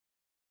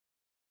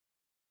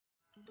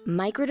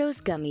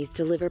Microdose gummies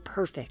deliver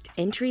perfect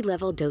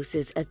entry-level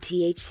doses of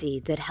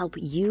THC that help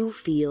you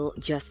feel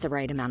just the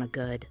right amount of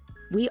good.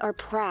 We are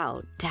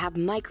proud to have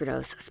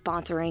Microdose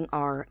sponsoring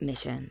our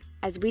mission.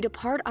 As we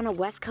depart on a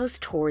West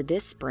Coast tour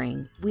this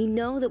spring, we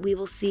know that we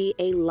will see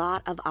a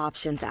lot of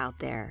options out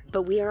there,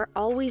 but we are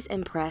always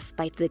impressed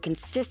by the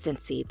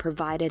consistency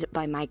provided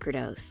by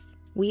Microdose.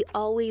 We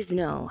always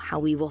know how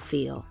we will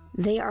feel.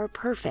 They are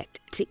perfect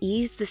to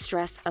ease the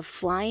stress of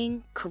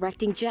flying,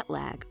 correcting jet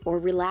lag, or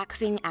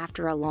relaxing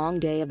after a long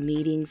day of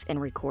meetings and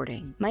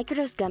recording.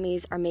 Microdose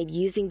gummies are made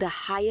using the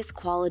highest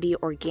quality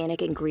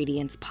organic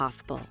ingredients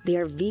possible. They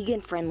are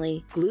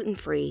vegan-friendly,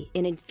 gluten-free,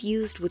 and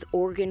infused with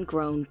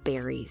Oregon-grown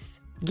berries.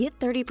 Get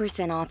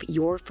 30% off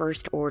your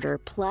first order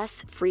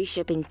plus free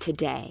shipping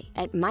today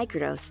at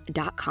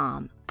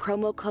microdose.com.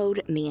 Promo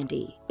code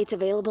Mandy. It's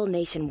available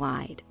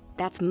nationwide.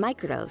 That's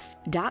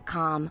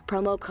microdose.com,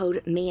 promo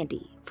code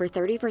Mandy for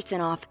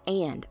 30% off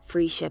and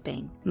free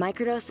shipping.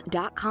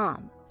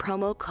 Microdose.com,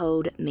 promo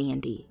code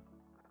Mandy.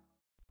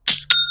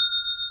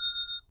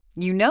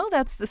 You know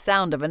that's the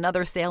sound of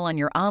another sale on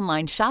your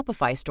online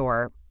Shopify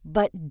store.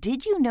 But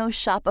did you know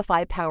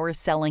Shopify powers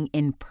selling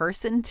in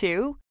person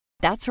too?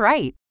 That's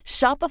right.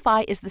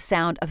 Shopify is the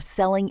sound of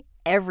selling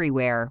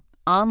everywhere.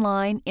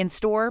 Online,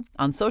 in-store,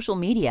 on social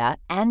media,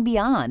 and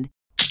beyond.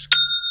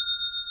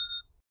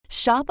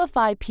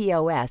 Shopify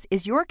POS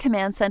is your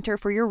command center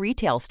for your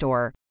retail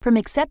store. From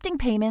accepting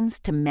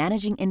payments to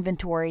managing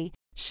inventory,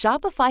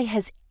 Shopify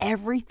has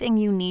everything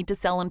you need to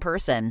sell in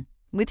person.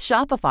 With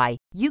Shopify,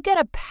 you get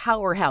a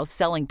powerhouse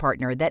selling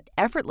partner that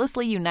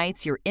effortlessly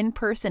unites your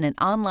in-person and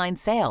online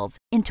sales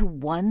into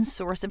one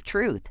source of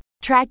truth.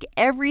 Track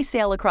every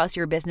sale across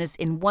your business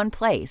in one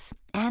place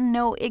and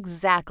know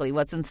exactly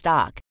what's in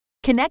stock.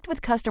 Connect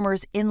with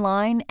customers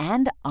in-line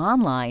and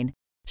online.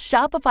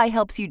 Shopify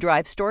helps you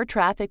drive store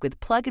traffic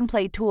with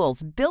plug-and-play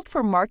tools built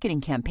for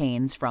marketing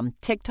campaigns from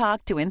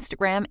TikTok to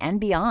Instagram and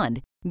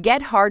beyond.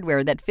 Get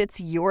hardware that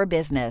fits your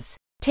business.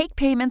 Take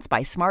payments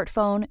by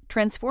smartphone,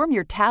 transform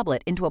your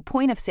tablet into a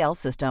point-of-sale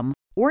system,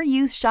 or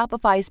use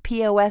Shopify's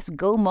POS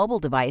Go mobile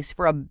device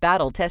for a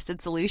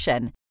battle-tested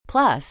solution.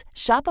 Plus,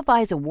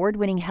 Shopify's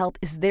award-winning help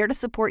is there to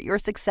support your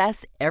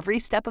success every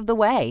step of the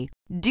way.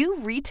 Do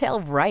retail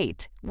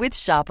right with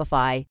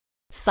Shopify.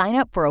 Sign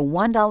up for a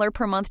 $1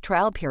 per month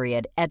trial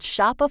period at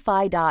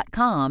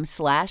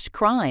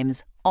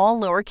shopify.com/crimes,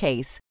 all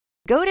lowercase.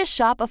 Go to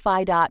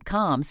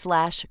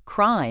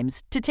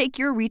shopify.com/crimes to take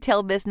your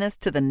retail business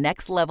to the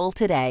next level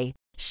today.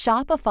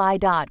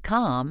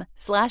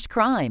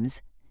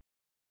 Shopify.com/crimes.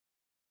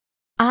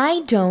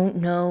 I don't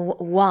know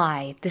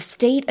why the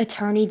state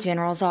attorney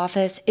general's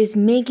office is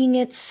making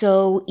it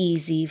so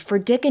easy for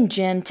Dick and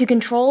Jim to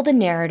control the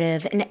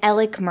narrative in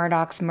Alec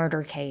Murdaugh's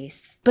murder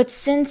case. But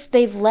since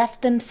they've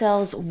left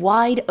themselves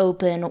wide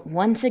open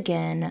once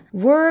again,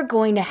 we're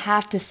going to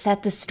have to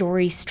set the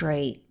story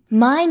straight.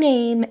 My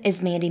name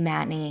is Mandy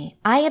Matney.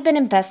 I have been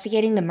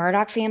investigating the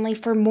Murdaugh family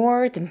for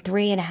more than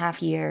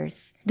 3.5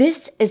 years.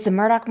 This is the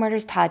Murdaugh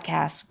Murders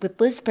Podcast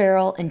with Liz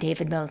Farrell and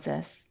David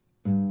Moses.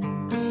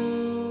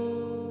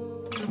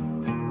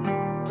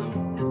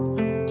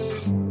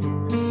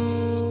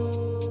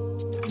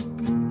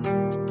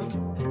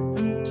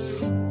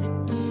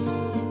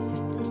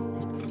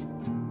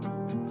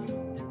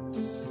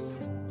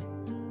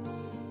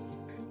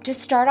 To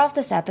start off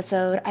this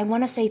episode, I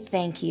want to say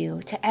thank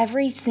you to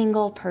every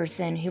single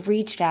person who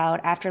reached out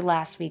after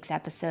last week's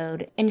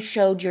episode and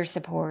showed your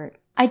support.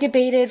 I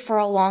debated for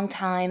a long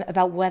time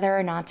about whether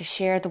or not to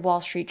share the Wall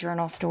Street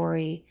Journal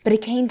story, but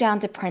it came down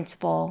to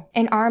principle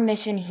and our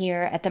mission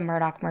here at the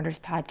Murdaugh Murders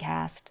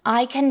Podcast.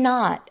 I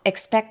cannot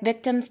expect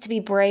victims to be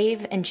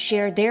brave and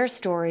share their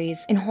stories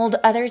and hold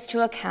others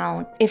to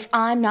account if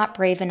I'm not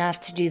brave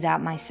enough to do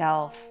that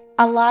myself.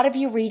 A lot of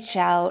you reached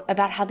out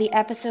about how the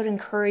episode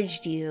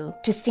encouraged you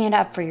to stand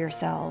up for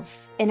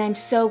yourselves, and I'm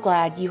so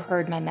glad you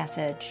heard my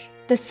message.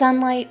 The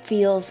sunlight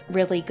feels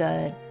really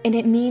good, and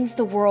it means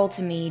the world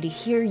to me to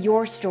hear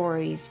your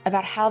stories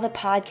about how the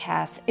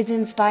podcast is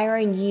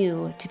inspiring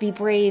you to be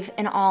brave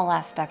in all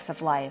aspects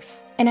of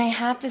life. And I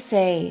have to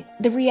say,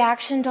 the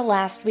reaction to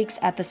last week's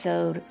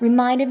episode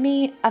reminded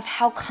me of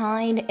how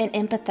kind and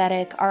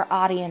empathetic our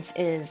audience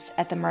is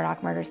at the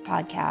Murdaugh Murders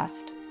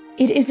Podcast.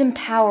 It is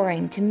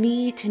empowering to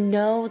me to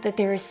know that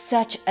there is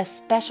such a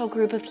special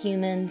group of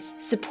humans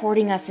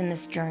supporting us in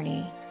this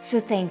journey.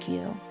 So thank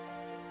you.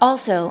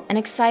 Also, an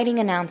exciting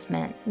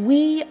announcement.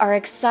 We are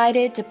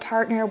excited to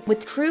partner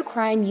with true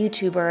crime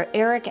YouTuber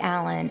Eric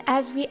Allen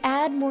as we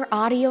add more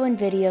audio and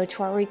video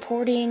to our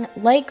reporting,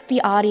 like the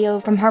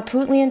audio from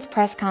Harpootlian's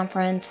press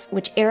conference,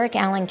 which Eric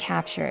Allen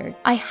captured.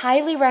 I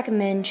highly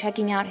recommend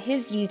checking out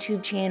his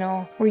YouTube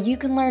channel, where you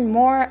can learn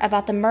more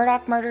about the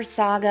Murdaugh Murders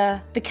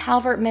saga, the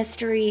Calvert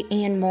mystery,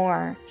 and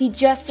more. He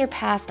just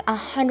surpassed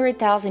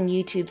 100,000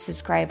 YouTube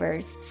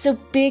subscribers, so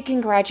big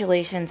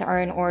congratulations are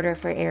in order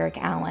for Eric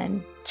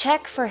Allen.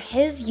 Check for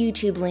his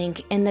YouTube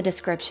link in the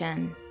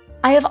description.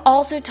 I have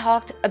also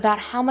talked about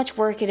how much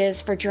work it is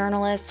for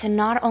journalists to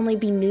not only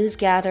be news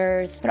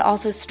gatherers, but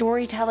also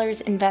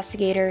storytellers,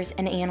 investigators,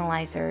 and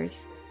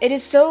analyzers. It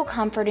is so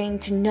comforting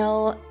to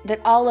know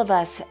that all of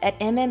us at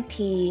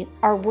MMP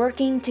are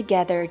working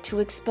together to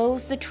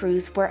expose the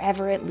truth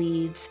wherever it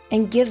leads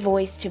and give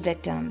voice to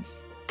victims.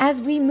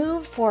 As we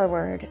move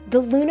forward, the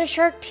Luna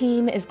Shark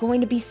team is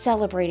going to be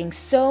celebrating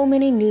so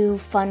many new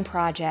fun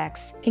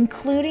projects,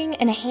 including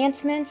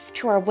enhancements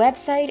to our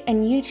website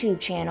and YouTube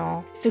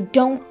channel, so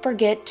don't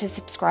forget to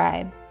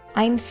subscribe.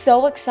 I'm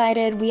so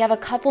excited. We have a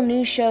couple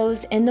new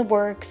shows in the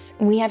works,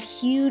 and we have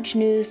huge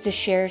news to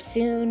share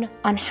soon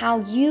on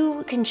how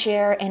you can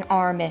share in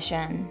our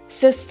mission.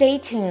 So stay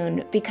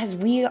tuned because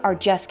we are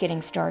just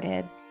getting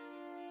started.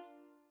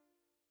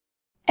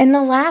 And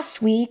the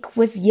last week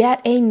was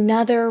yet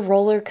another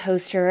roller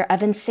coaster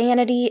of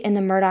insanity in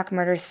the Murdaugh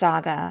murder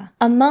saga.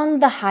 Among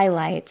the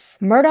highlights,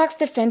 Murdaugh's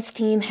defense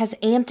team has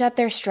amped up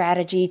their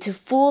strategy to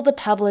fool the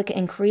public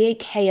and create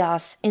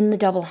chaos in the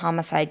double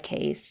homicide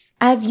case.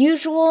 As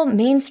usual,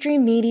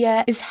 mainstream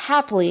media is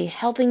happily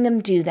helping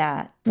them do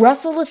that.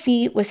 Russell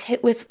Laffitte was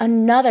hit with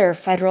another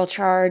federal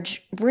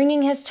charge,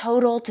 bringing his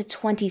total to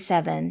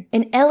 27.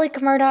 And Alec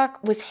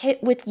Murdaugh was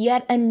hit with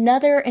yet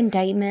another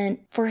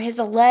indictment for his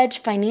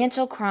alleged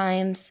financial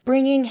crimes,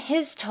 bringing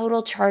his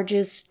total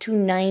charges to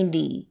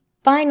 90.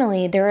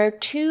 Finally, there are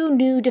 2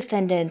 new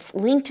defendants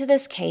linked to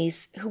this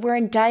case who were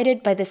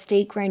indicted by the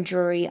state grand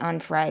jury on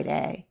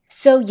Friday.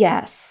 So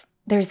yes,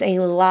 there's a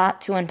lot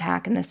to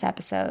unpack in this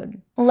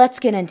episode. Let's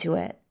get into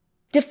it.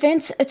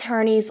 Defense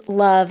attorneys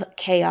love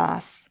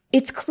chaos.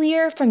 It's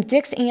clear from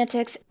Dick's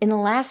antics in the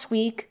last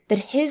week that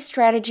his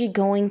strategy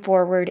going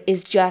forward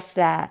is just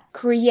that: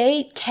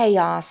 create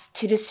chaos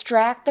to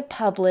distract the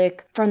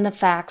public from the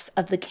facts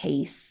of the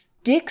case.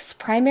 Dick's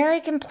primary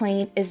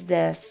complaint is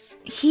this: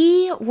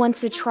 he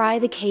wants to try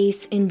the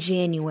case in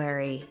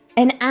January.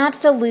 An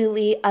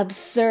absolutely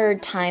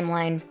absurd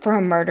timeline for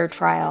a murder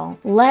trial,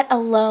 let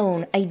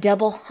alone a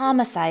double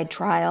homicide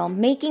trial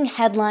making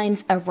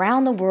headlines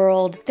around the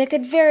world that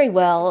could very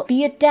well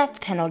be a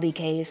death penalty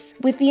case,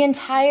 with the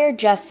entire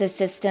justice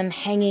system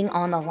hanging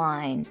on the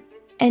line.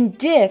 And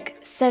Dick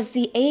says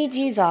the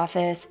AG's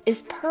office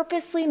is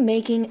purposely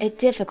making it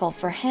difficult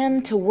for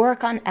him to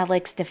work on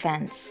Alec's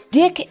defense.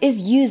 Dick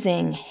is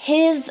using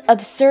his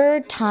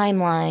absurd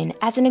timeline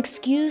as an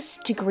excuse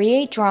to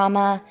create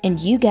drama and,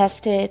 you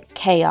guessed it,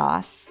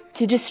 chaos,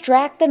 to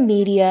distract the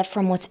media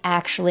from what's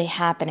actually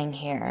happening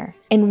here.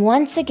 And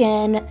once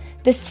again,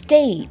 the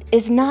state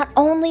is not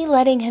only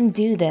letting him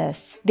do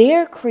this,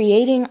 they're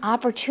creating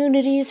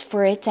opportunities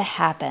for it to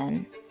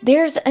happen.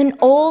 There's an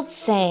old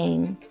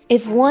saying,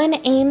 if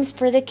one aims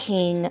for the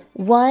king,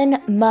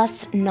 one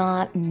must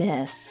not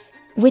miss,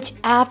 which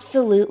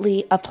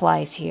absolutely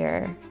applies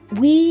here.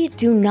 We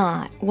do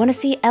not want to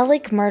see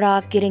Alec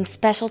Murdaugh getting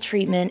special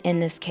treatment in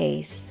this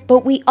case, but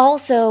we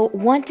also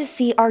want to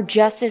see our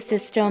justice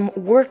system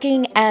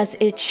working as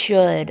it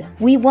should.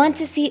 We want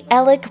to see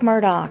Alec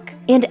Murdaugh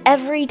and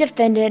every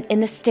defendant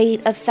in the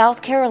state of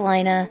South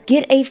Carolina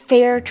get a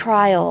fair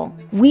trial.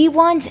 We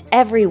want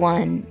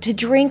everyone to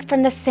drink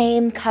from the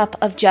same cup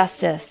of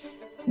justice.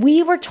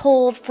 We were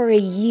told for a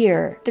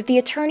year that the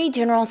Attorney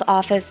General's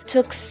office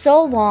took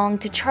so long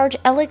to charge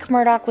Alec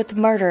Murdaugh with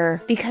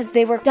murder because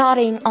they were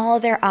dotting all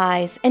of their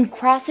I's and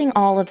crossing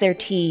all of their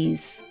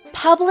T's.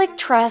 Public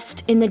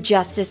trust in the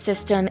justice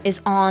system is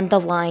on the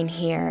line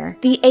here.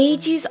 The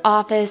AG's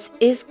office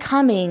is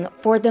coming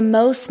for the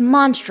most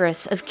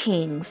monstrous of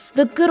kings,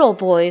 the good old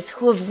boys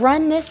who have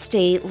run this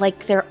state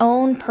like their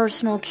own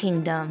personal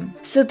kingdom.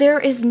 So there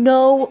is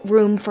no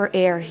room for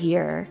error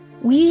here.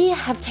 We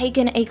have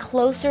taken a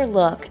closer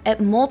look at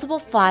multiple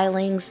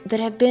filings that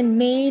have been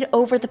made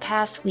over the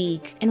past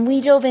week, and we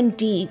dove in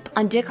deep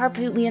on Dick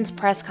Harpootlian's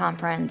press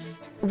conference.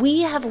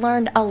 We have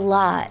learned a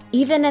lot,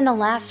 even in the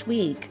last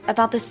week,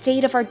 about the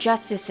state of our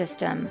justice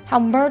system, how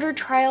murder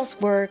trials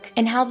work,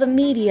 and how the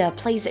media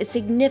plays a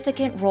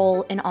significant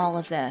role in all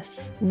of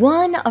this.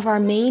 One of our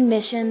main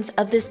missions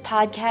of this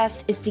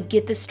podcast is to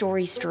get the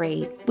story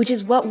straight, which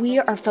is what we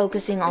are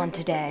focusing on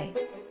today.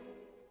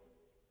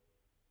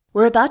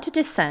 We're about to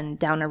descend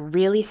down a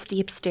really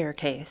steep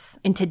staircase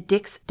into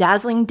Dick's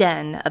dazzling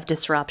den of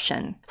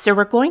disruption, so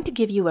we're going to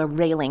give you a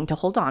railing to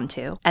hold on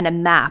to and a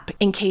map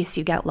in case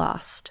you get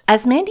lost.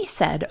 As Mandy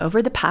said,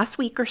 over the past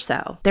week or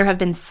so, there have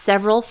been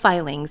several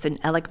filings in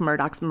Alec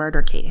Murdaugh's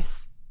murder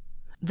case.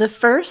 The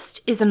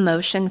first is a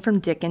motion from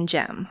Dick and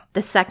Jim.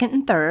 The second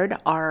and third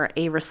are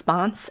a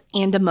response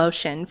and a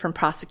motion from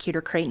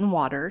prosecutor Creighton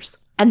Waters,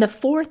 and the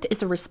fourth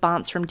is a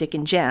response from Dick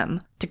and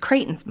Jim to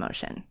Creighton's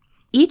motion.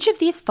 Each of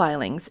these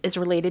filings is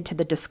related to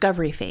the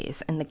discovery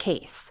phase in the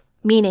case,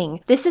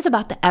 meaning this is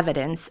about the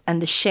evidence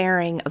and the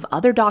sharing of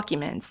other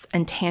documents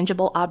and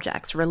tangible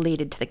objects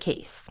related to the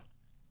case.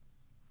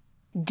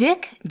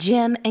 Dick,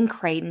 Jim, and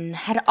Creighton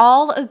had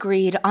all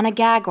agreed on a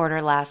gag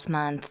order last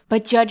month,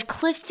 but Judge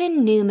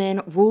Clifton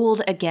Newman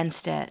ruled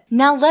against it.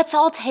 Now let's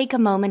all take a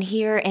moment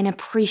here and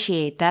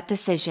appreciate that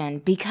decision,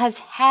 because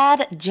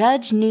had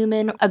Judge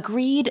Newman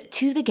agreed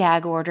to the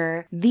gag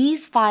order,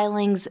 these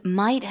filings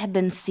might have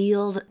been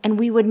sealed and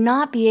we would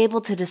not be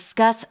able to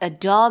discuss a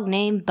dog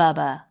named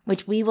Bubba,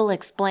 which we will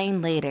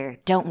explain later,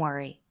 don't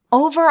worry.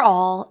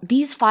 Overall,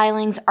 these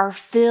filings are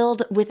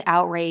filled with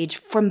outrage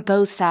from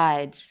both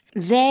sides.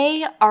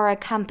 They are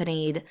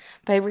accompanied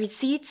by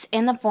receipts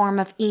in the form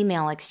of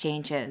email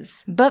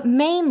exchanges. But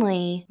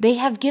mainly, they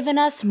have given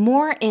us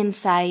more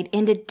insight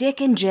into Dick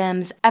and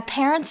Jim's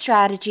apparent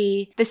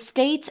strategy, the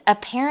state's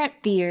apparent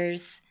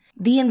fears,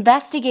 the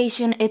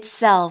investigation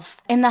itself,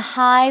 and the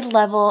high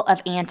level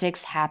of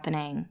antics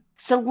happening.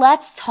 So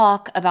let's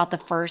talk about the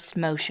first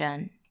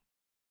motion.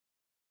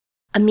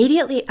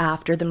 Immediately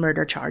after the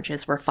murder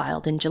charges were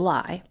filed in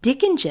July,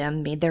 Dick and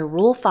Jim made their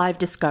Rule 5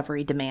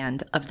 discovery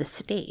demand of the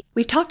state.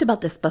 We've talked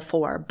about this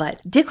before,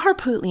 but Dick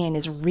Harpootlian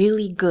is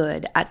really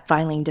good at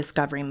filing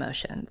discovery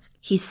motions.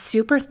 He's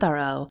super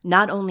thorough,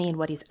 not only in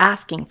what he's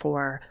asking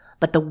for,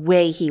 but the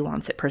way he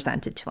wants it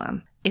presented to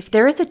him. If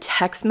there is a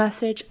text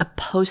message, a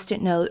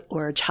post-it note,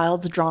 or a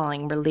child's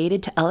drawing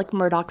related to Alec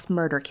Murdaugh's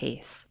murder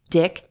case,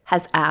 Dick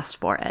has asked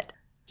for it.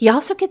 He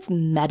also gets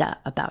meta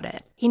about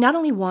it. He not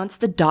only wants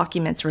the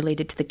documents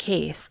related to the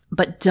case,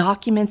 but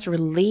documents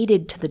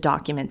related to the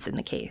documents in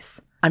the case.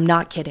 I'm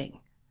not kidding.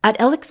 At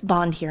Alec's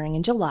bond hearing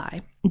in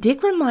July,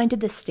 Dick reminded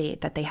the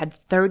state that they had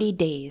 30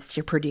 days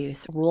to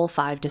produce Rule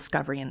 5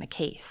 discovery in the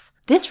case.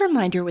 This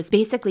reminder was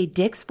basically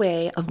Dick's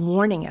way of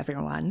warning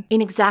everyone,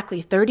 in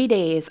exactly 30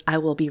 days, I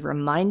will be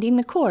reminding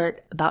the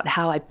court about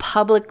how I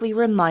publicly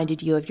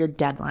reminded you of your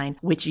deadline,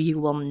 which you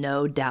will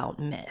no doubt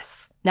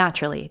miss.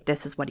 Naturally,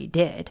 this is what he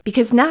did,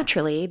 because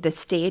naturally, the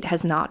state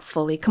has not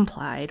fully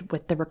complied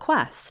with the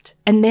request.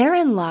 And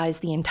therein lies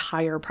the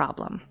entire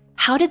problem.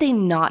 How did they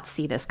not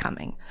see this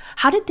coming?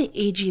 How did the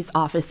AG's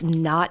office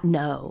not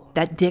know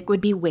that Dick would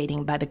be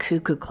waiting by the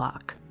cuckoo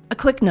clock? A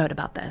quick note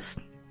about this.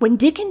 When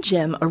Dick and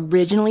Jim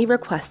originally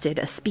requested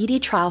a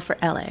speedy trial for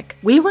Alec,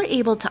 we were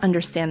able to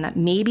understand that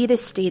maybe the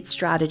state's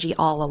strategy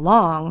all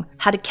along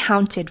had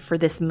accounted for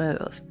this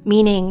move,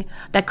 meaning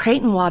that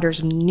Creighton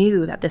Waters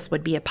knew that this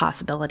would be a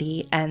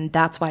possibility, and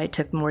that's why it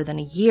took more than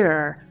a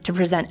year to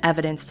present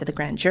evidence to the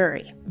grand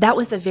jury. That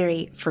was a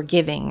very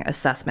forgiving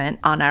assessment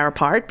on our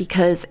part,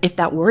 because if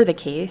that were the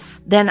case,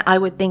 then I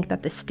would think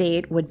that the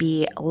state would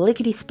be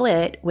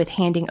lickety-split with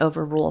handing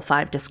over Rule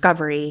 5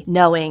 discovery,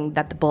 knowing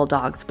that the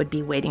Bulldogs would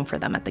be waiting for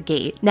them at the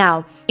gate.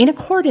 Now, in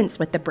accordance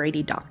with the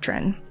Brady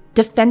Doctrine,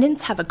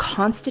 defendants have a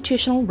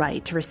constitutional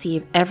right to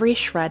receive every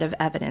shred of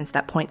evidence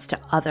that points to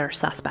other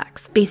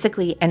suspects,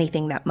 basically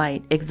anything that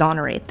might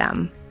exonerate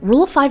them.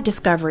 Rule 5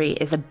 discovery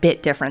is a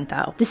bit different,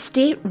 though. The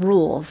state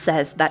rule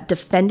says that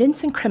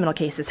defendants in criminal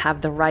cases have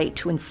the right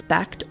to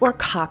inspect or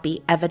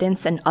copy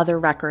evidence and other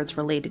records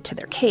related to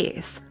their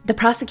case. The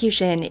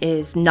prosecution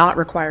is not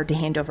required to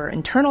hand over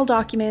internal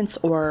documents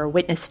or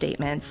witness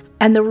statements,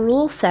 and the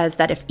rule says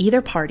that if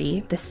either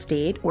party, the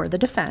state or the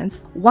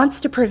defense, wants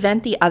to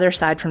prevent the other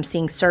side from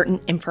seeing certain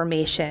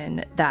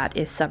information that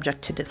is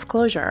subject to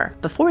disclosure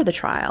before the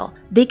trial,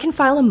 they can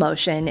file a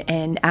motion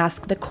and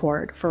ask the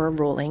court for a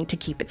ruling to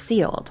keep it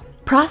sealed.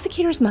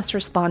 Prosecutors must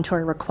respond to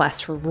a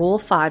request for Rule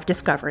 5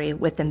 discovery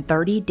within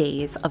 30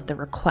 days of the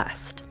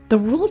request. The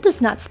rule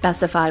does not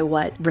specify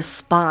what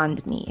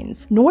respond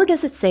means, nor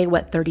does it say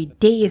what 30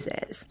 days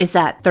is. Is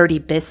that 30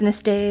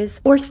 business days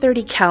or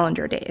 30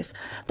 calendar days?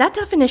 That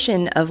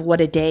definition of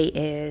what a day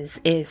is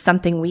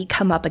something we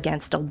come up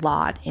against a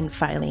lot in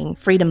filing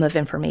Freedom of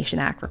Information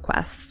Act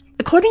requests.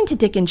 According to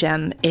Dick and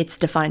Jim, it's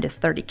defined as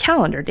 30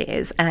 calendar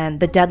days,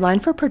 and the deadline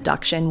for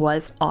production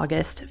was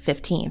August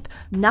 15th.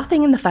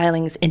 Nothing in the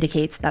filings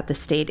indicates that the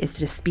state is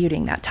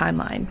disputing that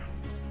timeline.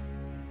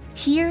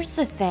 Here's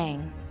the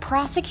thing.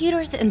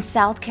 Prosecutors in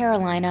South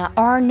Carolina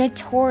are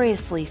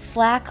notoriously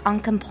slack on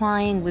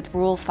complying with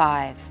Rule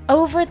 5.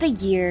 Over the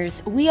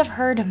years, we have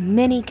heard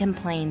many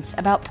complaints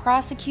about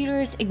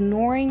prosecutors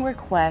ignoring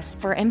requests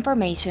for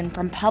information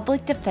from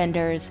public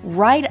defenders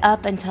right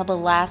up until the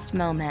last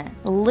moment,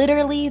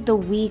 literally the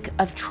week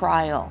of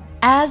trial.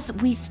 As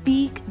we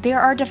speak,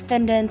 there are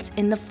defendants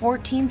in the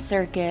 14th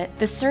Circuit,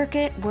 the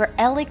circuit where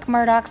Alec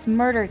Murdaugh's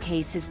murder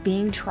case is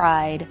being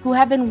tried, who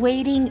have been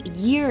waiting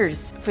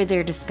years for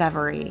their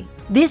discovery.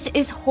 This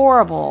is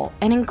horrible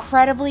and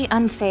incredibly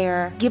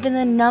unfair given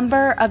the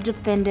number of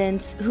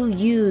defendants who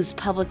use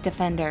public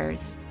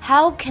defenders.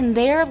 How can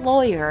their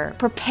lawyer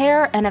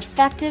prepare an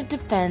effective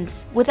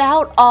defense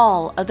without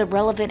all of the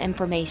relevant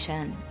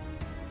information?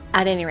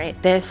 At any rate,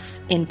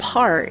 this, in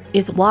part,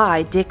 is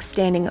why Dick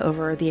standing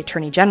over the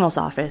Attorney General's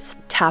office,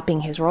 tapping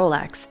his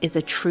Rolex, is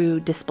a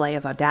true display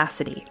of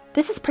audacity.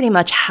 This is pretty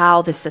much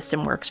how the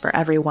system works for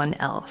everyone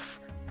else.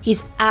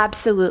 He's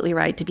absolutely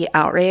right to be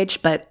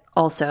outraged, but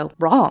also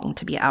wrong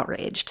to be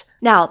outraged.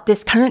 Now,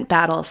 this current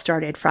battle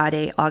started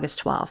Friday,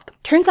 August 12th.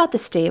 Turns out the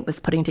state was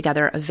putting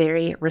together a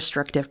very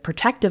restrictive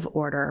protective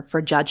order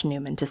for Judge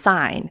Newman to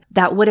sign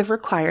that would have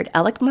required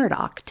Alec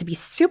Murdaugh to be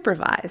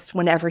supervised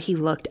whenever he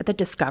looked at the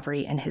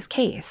discovery in his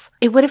case.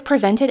 It would have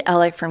prevented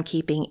Alec from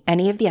keeping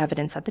any of the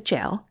evidence at the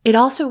jail. It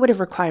also would have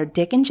required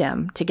Dick and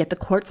Jim to get the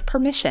court's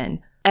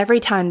permission every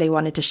time they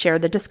wanted to share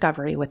the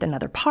discovery with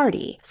another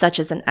party, such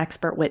as an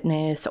expert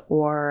witness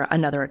or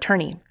another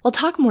attorney. We'll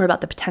talk more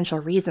about the potential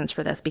reasons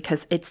for this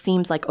because it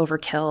seems like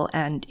overkill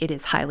and it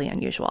is highly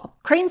unusual.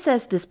 Creighton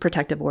says this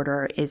protective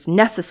order is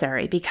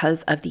necessary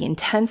because of the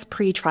intense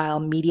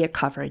pretrial media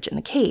coverage in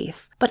the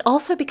case, but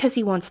also because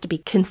he wants to be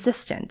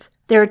consistent.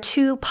 There are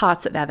two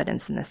pots of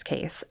evidence in this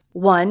case.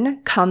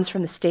 One comes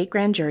from the state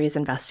grand jury's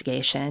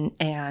investigation,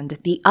 and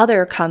the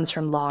other comes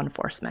from law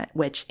enforcement,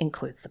 which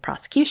includes the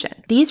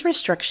prosecution. These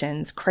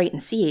restrictions Creighton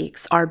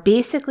seeks are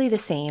basically the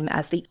same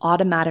as the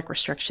automatic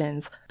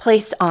restrictions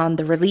placed on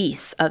the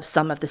release of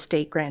some of the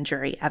state grand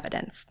jury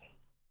evidence.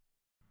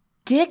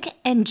 Dick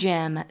and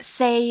Jim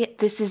say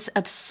this is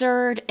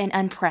absurd and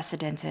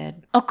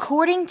unprecedented.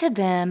 According to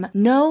them,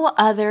 no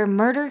other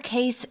murder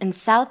case in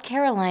South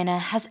Carolina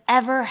has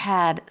ever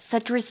had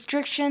such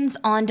restrictions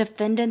on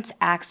defendants'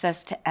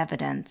 access to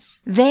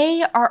evidence.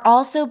 They are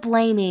also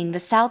blaming the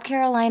South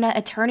Carolina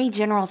Attorney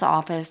General's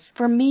office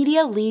for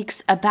media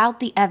leaks about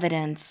the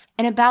evidence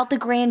and about the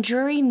grand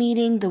jury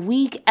meeting the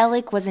week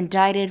Ellick was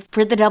indicted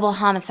for the double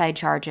homicide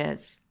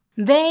charges.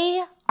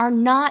 They are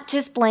not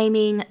just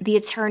blaming the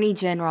Attorney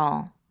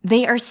General.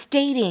 They are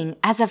stating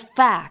as a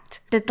fact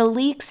that the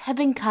leaks have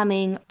been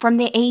coming from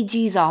the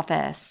AG's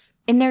office,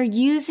 and they're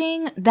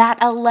using that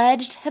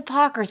alleged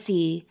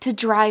hypocrisy to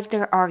drive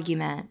their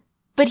argument.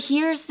 But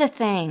here's the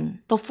thing.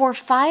 Before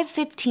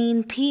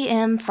 5:15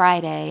 p.m.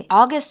 Friday,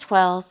 August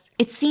 12th,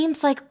 it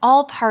seems like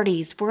all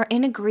parties were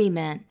in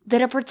agreement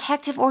that a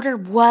protective order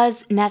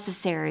was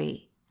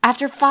necessary.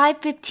 After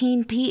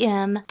 5:15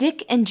 p.m.,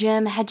 Dick and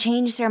Jim had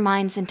changed their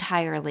minds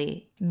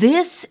entirely.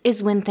 This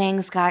is when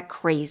things got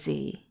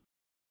crazy.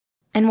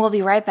 And we'll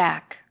be right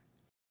back.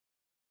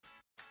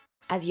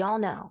 As y'all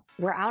know,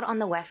 we're out on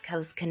the West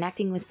Coast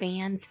connecting with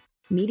fans,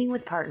 meeting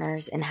with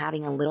partners, and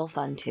having a little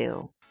fun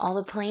too. All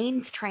the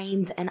planes,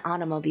 trains, and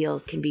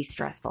automobiles can be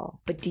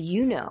stressful, but do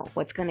you know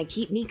what's going to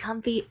keep me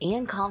comfy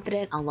and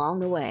confident along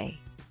the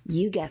way?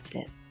 You guessed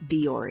it,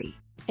 Vuori.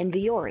 And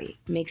Vuori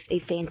makes a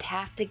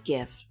fantastic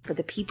gift for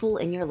the people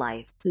in your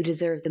life who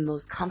deserve the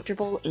most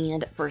comfortable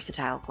and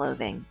versatile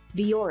clothing.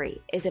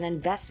 Vuori is an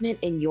investment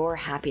in your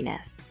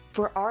happiness.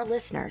 For our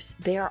listeners,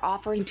 they are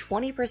offering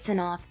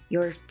 20% off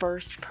your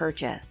first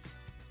purchase.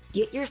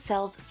 Get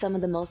yourself some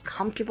of the most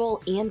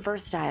comfortable and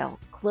versatile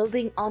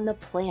clothing on the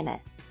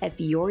planet at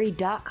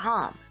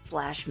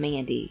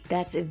vuori.com/Mandy.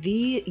 That's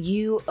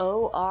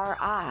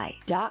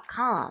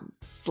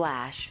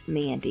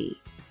VUORI.com/Mandy.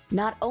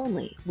 Not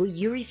only will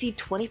you receive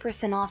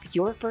 20% off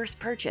your first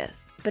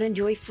purchase, but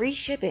enjoy free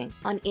shipping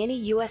on any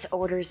U.S.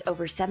 orders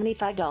over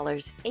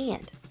 $75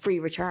 and free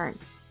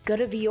returns. Go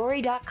to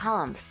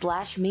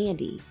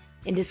vuori.com/Mandy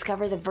and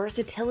discover the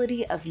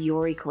versatility of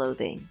Vuori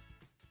clothing.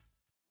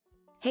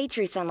 Hey,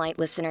 True Sunlight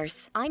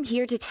listeners. I'm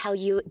here to tell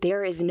you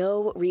there is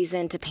no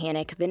reason to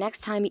panic the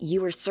next time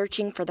you are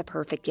searching for the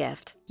perfect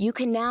gift. You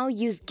can now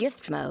use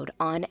gift mode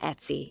on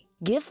Etsy.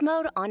 Gift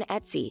mode on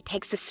Etsy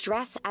takes the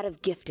stress out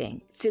of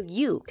gifting so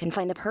you can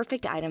find the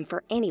perfect item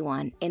for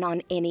anyone and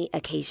on any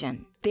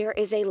occasion. There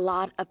is a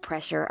lot of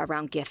pressure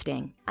around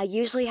gifting. I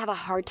usually have a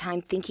hard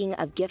time thinking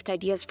of gift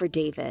ideas for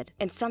David,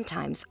 and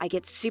sometimes I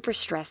get super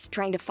stressed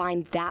trying to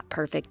find that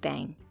perfect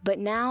thing. But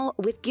now,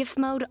 with gift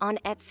mode on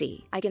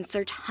Etsy, I can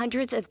search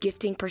hundreds of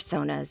gifting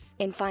personas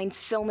and find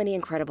so many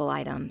incredible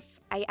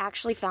items. I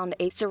actually found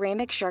a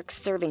ceramic shark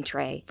serving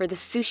tray for the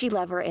sushi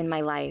lover in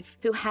my life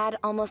who had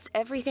almost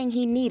everything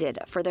he needed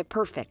for the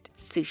perfect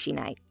sushi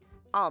night.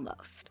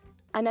 Almost.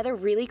 Another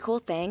really cool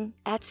thing,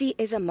 Etsy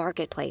is a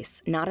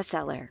marketplace, not a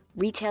seller,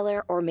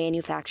 retailer, or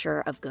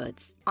manufacturer of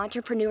goods.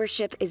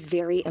 Entrepreneurship is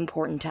very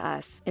important to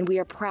us, and we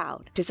are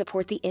proud to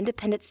support the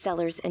independent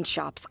sellers and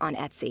shops on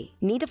Etsy.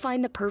 Need to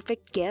find the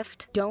perfect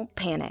gift? Don't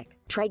panic.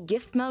 Try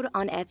gift mode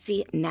on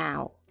Etsy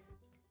now.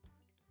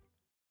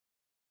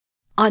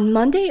 On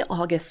Monday,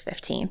 August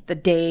 15th, the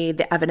day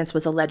the evidence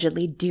was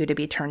allegedly due to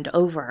be turned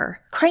over,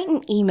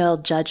 Creighton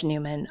emailed Judge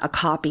Newman a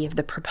copy of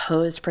the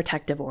proposed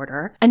protective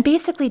order and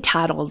basically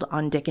tattled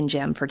on Dick and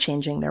Jim for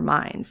changing their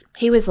minds.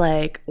 He was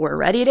like, "We're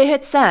ready to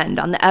hit send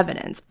on the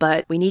evidence,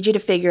 but we need you to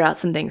figure out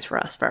some things for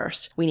us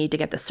first. We need to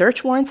get the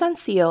search warrants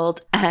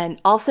unsealed, and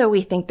also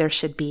we think there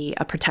should be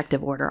a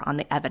protective order on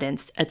the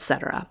evidence,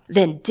 etc."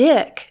 Then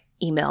Dick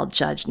emailed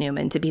Judge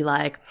Newman to be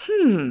like,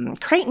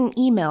 Creighton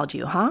emailed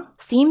you, huh?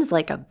 Seems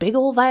like a big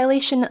ol'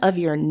 violation of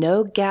your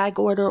no gag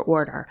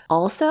order.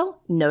 Also,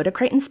 note a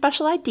Creighton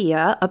special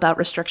idea about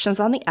restrictions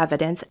on the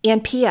evidence,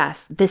 and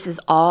P.S., this is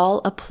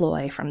all a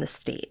ploy from the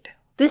state.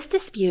 This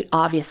dispute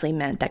obviously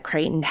meant that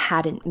Creighton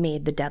hadn't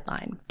made the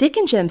deadline. Dick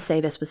and Jim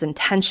say this was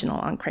intentional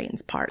on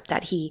Creighton's part,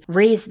 that he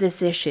raised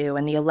this issue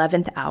in the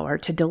 11th hour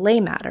to delay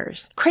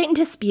matters. Creighton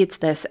disputes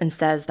this and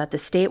says that the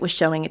state was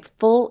showing its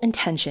full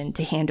intention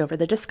to hand over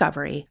the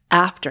discovery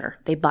after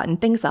they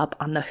buttoned things up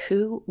on the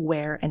who,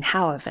 where, and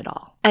how of it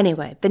all.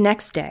 Anyway, the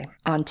next day,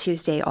 on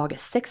Tuesday,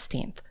 August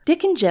 16th,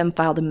 Dick and Jim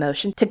filed a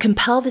motion to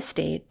compel the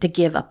state to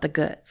give up the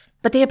goods.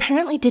 But they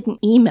apparently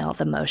didn't email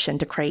the motion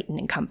to Creighton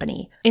and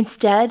Company.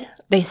 Instead,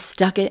 they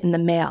stuck it in the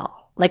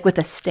mail. like with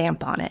a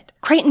stamp on it.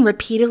 Creighton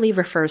repeatedly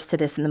refers to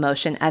this in the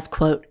motion as,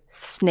 quote,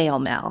 snail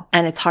mail,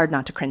 and it's hard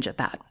not to cringe at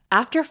that.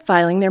 After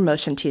filing their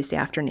motion Tuesday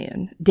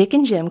afternoon, Dick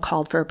and Jim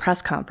called for a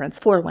press conference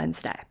for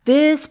Wednesday.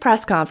 This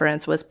press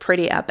conference was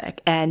pretty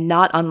epic and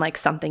not unlike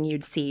something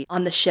you'd see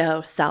on the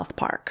show South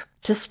Park.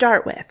 To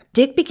start with,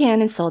 Dick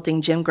began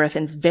insulting Jim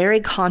Griffin's very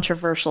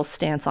controversial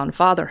stance on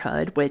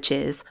fatherhood, which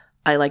is,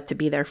 I like to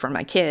be there for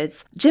my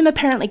kids. Jim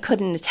apparently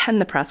couldn't attend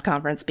the press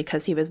conference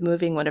because he was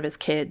moving one of his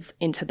kids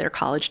into their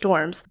college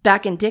dorms.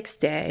 Back in Dick's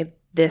day,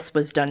 this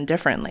was done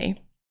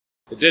differently.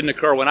 It didn't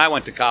occur when I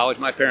went to college.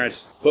 My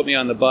parents put me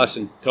on the bus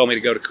and told me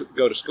to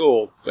go to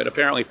school. But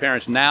apparently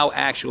parents now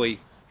actually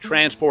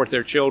transport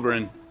their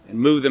children and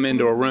move them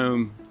into a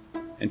room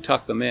and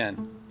tuck them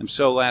in. And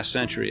so last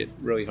century, it's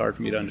really hard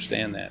for me to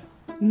understand that.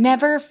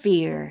 Never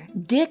fear.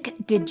 Dick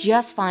did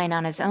just fine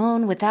on his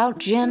own without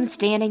Jim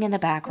standing in the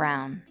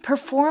background.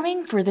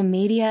 Performing for the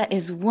media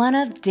is one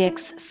of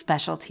Dick's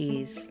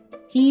specialties.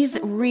 He's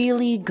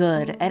really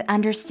good at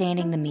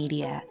understanding the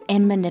media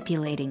and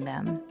manipulating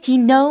them. He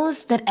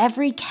knows that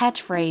every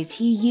catchphrase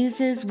he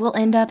uses will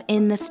end up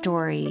in the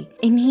story,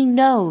 and he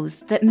knows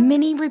that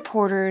many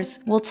reporters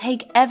will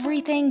take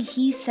everything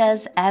he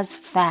says as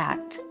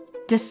fact,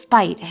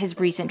 despite his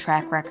recent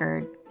track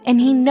record.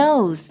 And he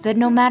knows that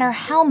no matter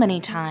how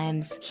many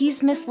times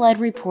he's misled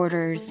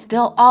reporters,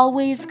 they'll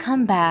always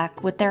come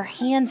back with their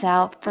hands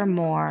out for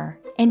more.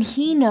 And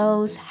he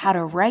knows how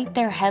to write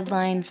their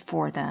headlines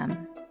for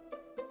them.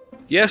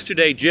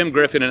 Yesterday, Jim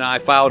Griffin and I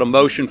filed a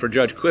motion for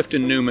Judge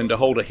Clifton Newman to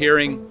hold a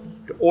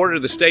hearing to order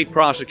the state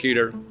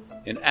prosecutor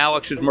in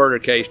Alex's murder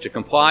case to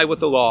comply with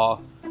the law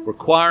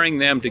requiring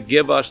them to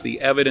give us the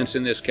evidence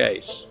in this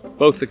case.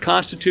 Both the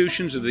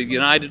constitutions of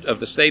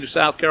the state of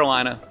South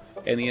Carolina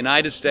and the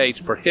United States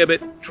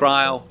prohibit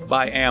trial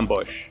by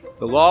ambush.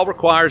 The law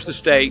requires the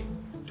state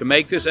to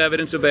make this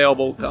evidence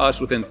available to us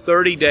within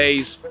 30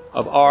 days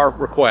of our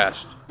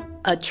request.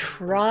 A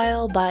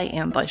trial by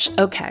ambush.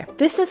 Okay,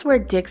 this is where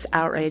Dick's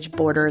outrage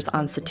borders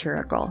on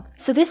satirical.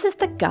 So this is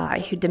the guy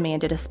who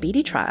demanded a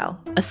speedy trial,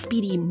 a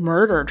speedy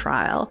murder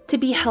trial, to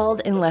be held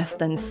in less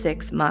than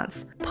 6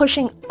 months,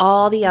 pushing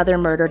all the other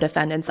murder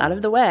defendants out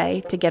of the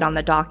way to get on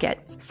the docket.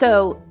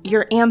 So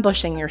you're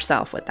ambushing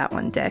yourself with that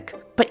one, Dick.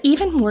 But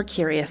even more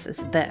curious is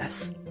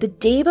this. The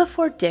day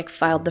before Dick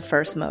filed the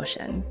first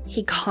motion,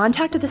 he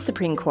contacted the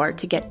Supreme Court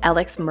to get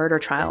Alex's murder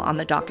trial on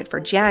the docket for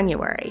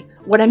January.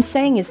 What I'm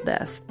saying is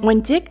this.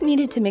 When Dick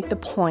needed to make the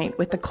point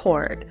with the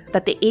court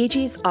that the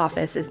AG's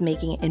office is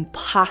making it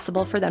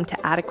impossible for them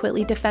to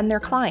adequately defend their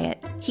client,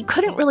 he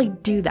couldn't really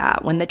do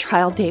that when the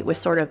trial date was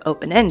sort of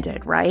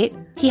open-ended, right?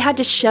 He had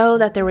to show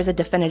that there was a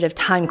definitive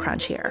time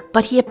crunch here.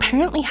 But he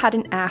apparently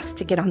hadn't asked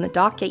to get on the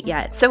docket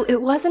yet. So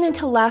it wasn't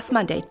until last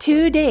Monday,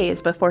 2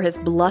 days before his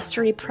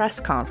blustery press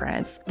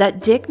conference,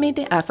 that Dick made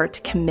the effort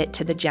to commit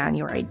to the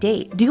January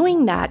date.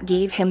 Doing that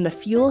gave him the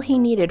fuel he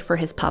needed for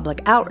his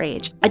public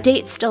outrage. A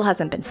date still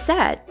hasn't been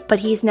set, but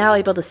he's now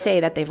able to say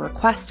that they've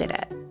requested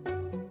it.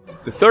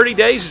 The 30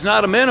 days is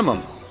not a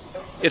minimum.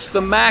 It's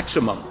the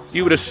maximum.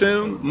 You would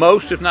assume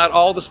most, if not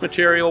all, this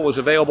material was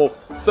available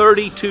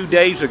 32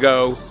 days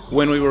ago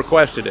when we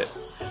requested it.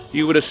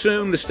 You would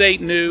assume the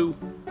state knew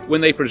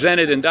when they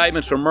presented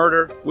indictments for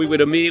murder, we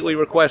would immediately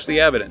request the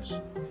evidence.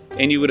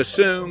 And you would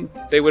assume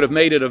they would have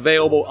made it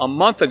available a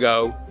month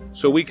ago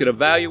so we could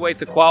evaluate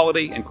the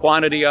quality and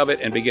quantity of it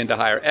and begin to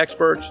hire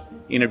experts,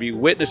 interview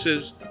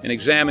witnesses, and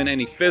examine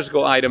any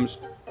physical items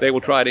they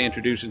will try to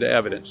introduce into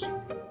evidence.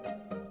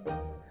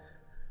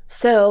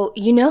 So,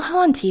 you know how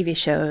on TV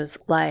shows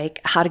like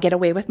How to Get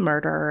Away with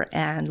Murder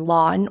and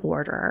Law and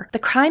Order, the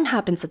crime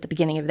happens at the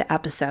beginning of the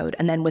episode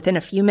and then within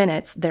a few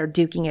minutes they're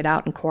duking it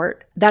out in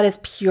court? That is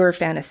pure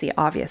fantasy,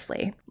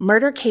 obviously.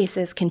 Murder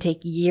cases can take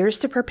years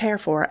to prepare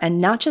for,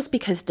 and not just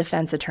because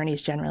defense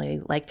attorneys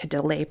generally like to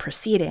delay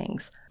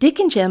proceedings. Dick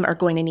and Jim are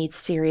going to need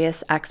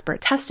serious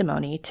expert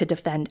testimony to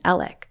defend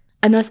Alec.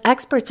 And those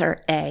experts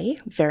are A,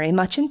 very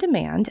much in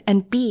demand,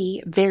 and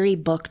B, very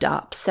booked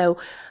up. So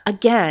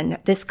again,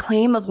 this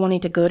claim of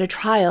wanting to go to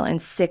trial in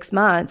 6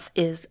 months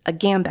is a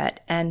gambit,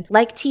 and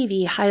like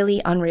TV,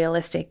 highly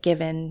unrealistic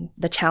given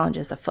the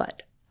challenges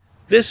afoot.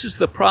 This is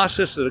the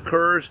process that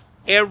occurs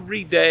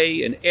every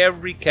day in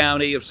every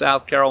county of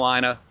South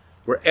Carolina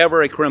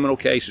wherever a criminal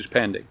case is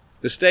pending.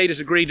 The state has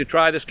agreed to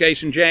try this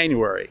case in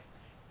January.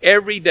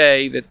 Every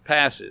day that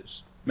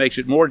passes makes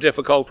it more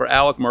difficult for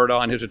Alec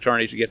Murdaugh and his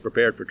attorneys to get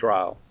prepared for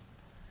trial.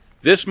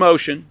 This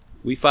motion,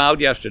 we filed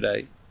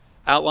yesterday,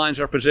 outlines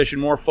our position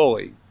more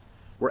fully.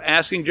 We're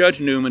asking Judge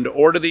Newman to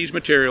order these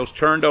materials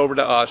turned over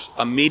to us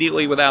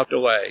immediately without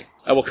delay.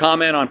 I will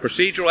comment on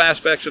procedural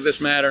aspects of this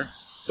matter,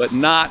 but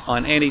not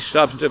on any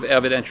substantive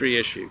evidentiary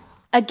issue.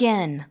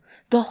 Again,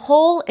 the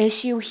whole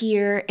issue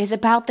here is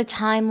about the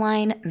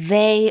timeline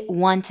they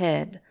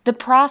wanted. The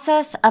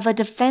process of a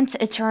defense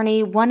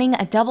attorney wanting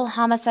a double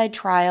homicide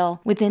trial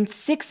within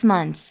 6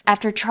 months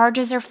after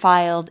charges are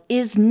filed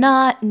is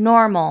not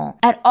normal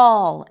at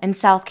all in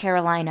South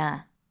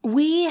Carolina.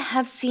 We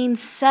have seen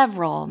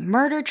several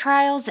murder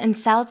trials in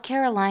South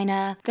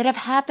Carolina that have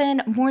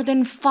happened more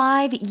than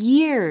 5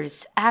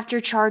 years after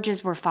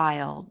charges were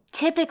filed.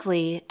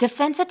 Typically,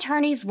 defense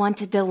attorneys want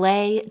to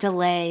delay,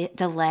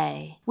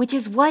 which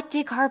is what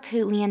Dick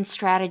Harpootlian's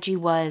strategy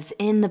was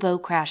in the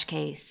boat crash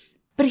case.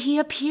 But he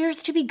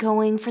appears to be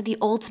going for the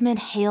ultimate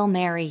Hail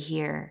Mary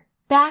here.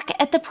 Back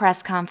at the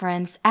press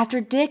conference,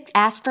 after Dick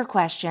asked for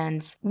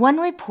questions, one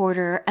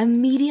reporter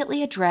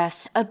immediately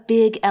addressed a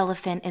big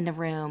elephant in the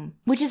room,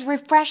 which is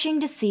refreshing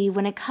to see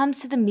when it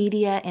comes to the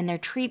media and their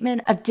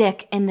treatment of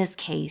Dick in this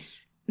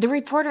case. The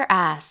reporter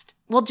asked,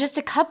 "Well, just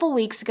a couple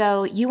weeks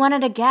ago, you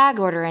wanted a gag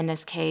order in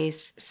this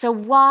case, so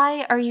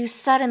why are you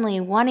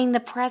suddenly wanting the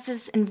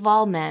press's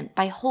involvement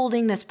by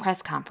holding this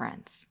press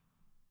conference?"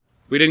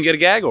 We didn't get a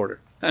gag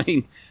order. I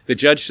mean, the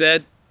judge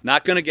said,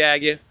 not going to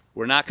gag you.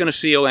 We're not going to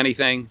seal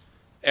anything.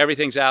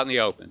 Everything's out in the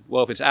open.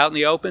 Well, if it's out in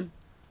the open,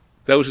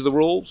 those are the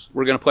rules.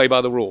 We're going to play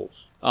by the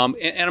rules. And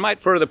I might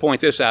further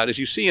point this out. As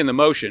you see in the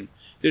motion,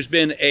 there's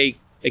been a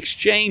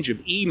exchange of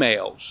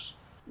emails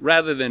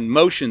rather than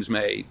motions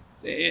made.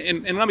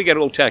 And let me get a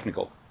little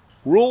technical.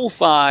 Rule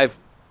 5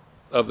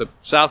 of the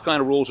South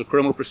Carolina Rules of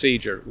Criminal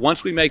Procedure,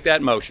 once we make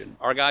that motion,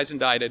 our guy's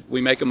indicted,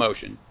 we make a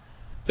motion,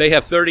 they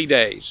have 30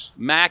 days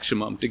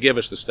maximum to give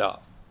us the stuff.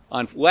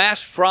 On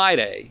last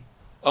Friday,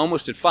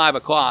 almost at 5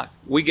 o'clock,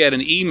 we get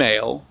an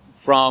email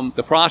from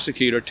the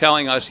prosecutor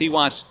telling us he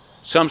wants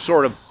some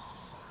sort of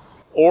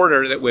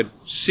order that would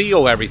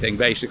seal everything,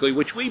 basically,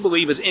 which we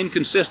believe is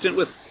inconsistent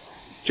with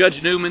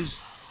Judge Newman's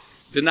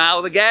denial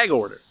of the gag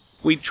order.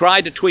 We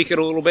tried to tweak it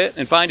a little bit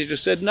and finally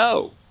just said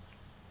no.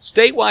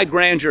 Statewide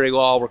grand jury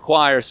law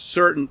requires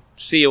certain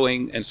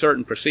sealing and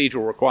certain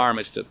procedural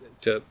requirements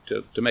to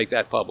make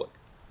that public.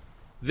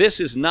 This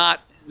is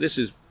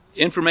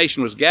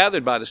information was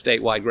gathered by the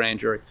statewide grand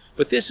jury,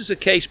 but this is a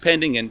case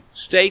pending in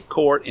state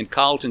court in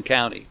Colleton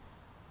County.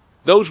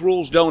 Those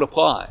rules don't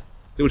apply.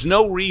 There was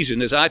no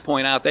reason, as I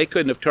point out, they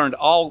couldn't have turned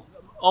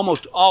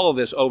almost all of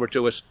this over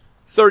to us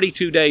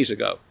 32 days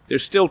ago. They're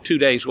still 2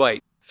 days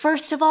late.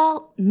 First of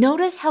all,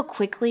 notice how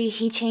quickly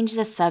he changed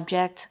the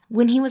subject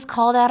when he was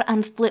called out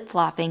on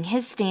flip-flopping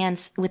his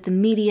stance with the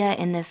media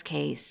in this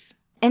case.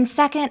 And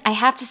second, I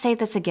have to say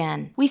this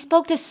again. We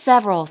spoke to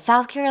several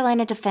South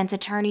Carolina defense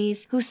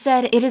attorneys who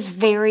said it is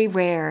very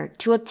rare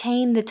to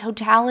obtain the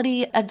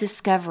totality of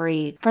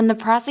discovery from the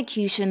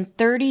prosecution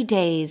 30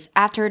 days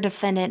after a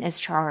defendant is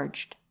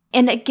charged.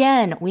 And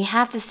again, we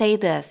have to say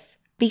this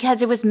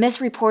because it was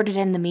misreported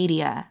in the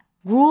media.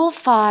 Rule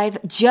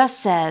 5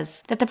 just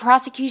says that the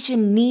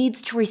prosecution needs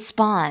to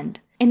respond,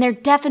 and their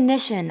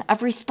definition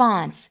of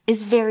response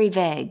is very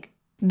vague.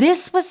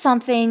 This was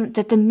something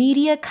that the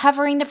media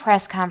covering the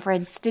press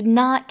conference did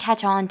not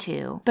catch on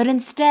to, but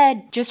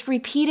instead just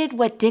repeated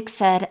what Dick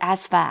said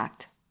as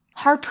fact.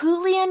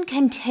 Harpootlian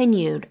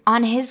continued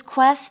on his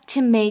quest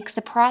to make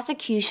the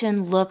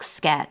prosecution look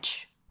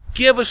sketch.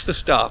 Give us the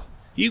stuff.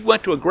 You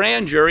went to a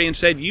grand jury and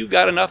said you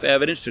got enough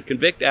evidence to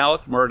convict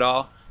Alex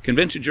Murdaugh,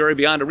 convince a jury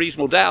beyond a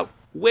reasonable doubt.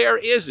 Where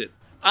is it?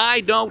 I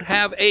don't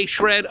have a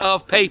shred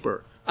of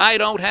paper. I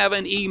don't have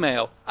an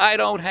email. I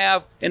don't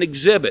have an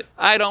exhibit.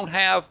 I don't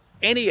have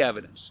any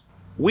evidence.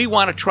 We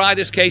want to try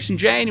this case in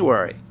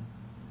January.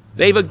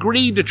 They've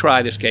agreed to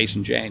try this case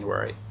in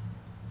January.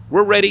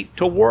 We're ready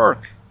to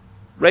work,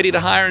 ready to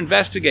hire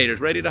investigators,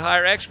 ready to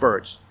hire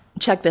experts.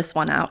 Check this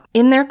one out.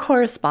 In their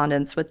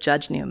correspondence with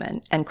Judge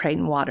Newman and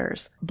Creighton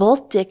Waters,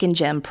 both Dick and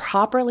Jim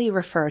properly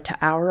refer to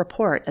our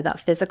report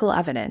about physical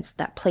evidence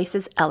that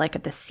places Alec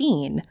at the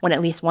scene when at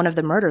least one of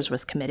the murders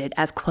was committed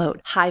as, quote,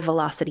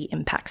 high-velocity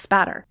impact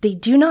spatter. They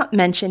do not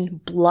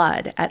mention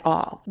blood at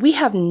all. We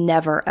have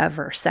never,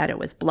 ever said it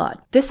was blood.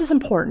 This is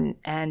important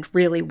and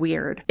really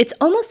weird. It's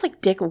almost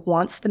like Dick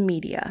wants the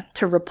media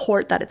to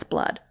report that it's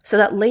blood, so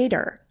that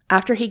later,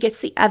 after he gets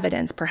the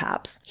evidence,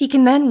 perhaps, he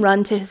can then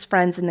run to his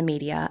friends in the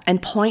media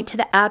and point to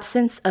the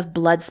absence of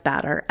blood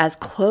spatter as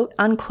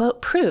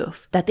quote-unquote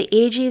proof that the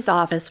AG's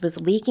office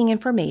was leaking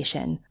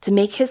information to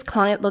make his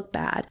client look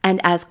bad, and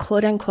as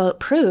quote-unquote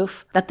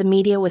proof that the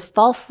media was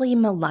falsely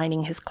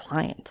maligning his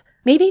client.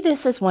 Maybe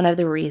this is one of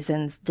the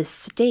reasons the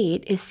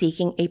state is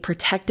seeking a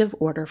protective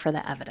order for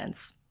the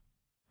evidence.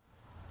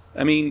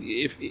 I mean,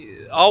 if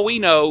all we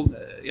know,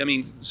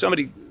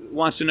 somebody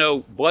wants to know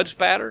blood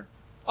spatter.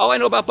 All I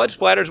know about blood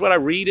splatter is what I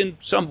read in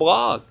some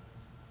blog.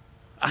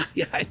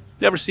 I've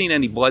never seen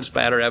any blood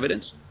spatter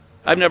evidence.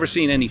 I've never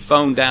seen any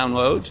phone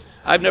downloads.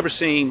 I've never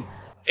seen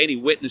any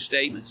witness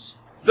statements.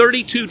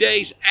 32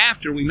 days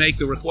after we make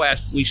the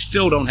request, we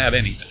still don't have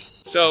anything.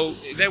 So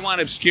they want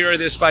to obscure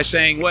this by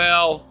saying,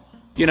 well,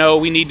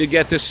 we need to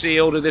get this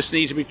sealed or this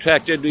needs to be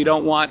protected. We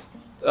don't want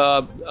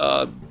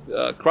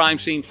crime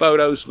scene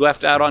photos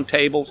left out on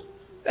tables.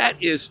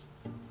 That is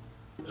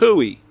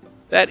hooey.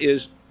 That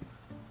is,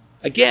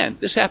 again,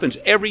 this happens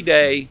every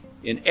day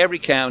in every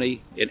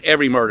county, in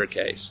every murder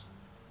case.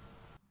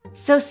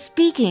 So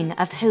speaking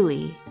of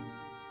hooey,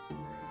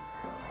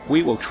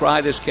 we will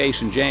try this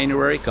case in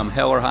January, come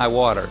hell or high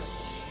water.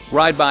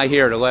 Ride by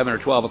here at 11 or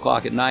 12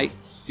 o'clock at night,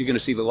 you're going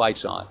to see the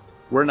lights on.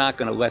 We're not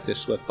going to let this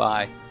slip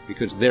by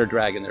because they're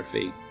dragging their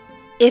feet.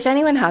 If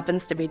anyone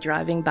happens to be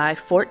driving by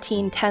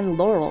 1410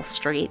 Laurel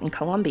Street in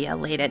Columbia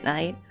late at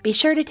night, be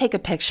sure to take a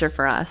picture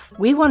for us.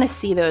 We want to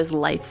see those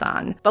lights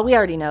on, but we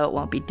already know it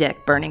won't be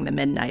Dick burning the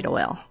midnight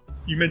oil.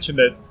 You mentioned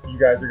that you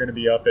guys are going to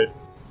be up at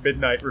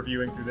midnight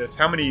reviewing through this.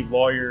 How many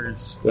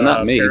lawyers... Well,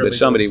 not me, but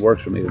somebody who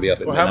works for me will be up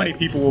at midnight. How many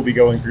people will be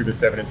going through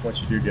this evidence once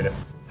you do get it?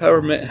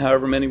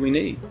 However many we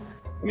need.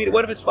 I mean,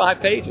 what if it's 5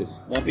 pages?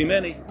 Won't be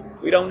many.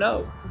 We don't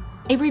know.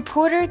 A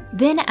reporter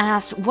then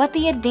asked what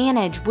the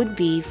advantage would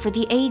be for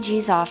the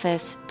AG's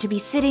office to be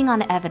sitting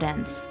on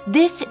evidence.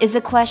 This is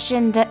a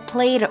question that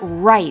played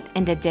right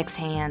into Dick's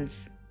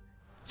hands.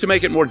 To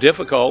make it more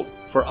difficult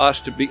for us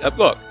to be...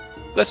 look,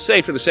 let's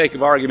say for the sake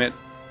of argument,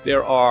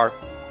 there are...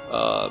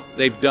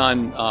 they've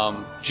done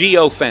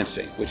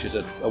geofencing, which is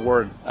a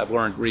word I've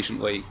learned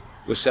recently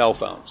with cell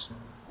phones.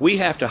 We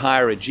have to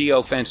hire a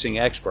geofencing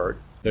expert.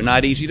 They're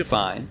not easy to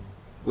find.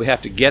 We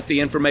have to get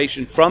the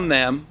information from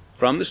them,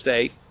 from the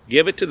state,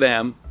 give it to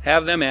them,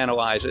 have them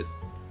analyze it,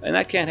 and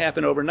that can't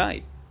happen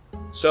overnight.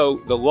 So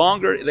the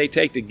longer they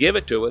take to give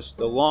it to us,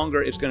 the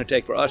longer it's going to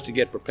take for us to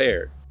get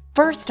prepared.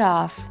 First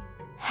off,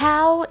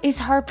 how is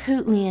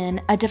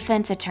Harpootlian a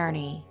defense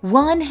attorney?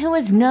 One who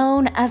is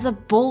known as a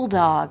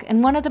bulldog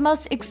and one of the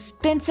most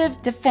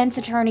expensive defense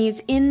attorneys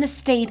in the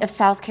state of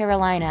South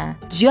Carolina,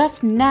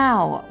 just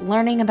now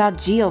learning about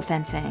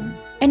geofencing.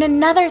 And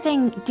another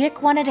thing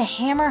Dick wanted to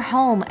hammer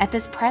home at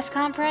this press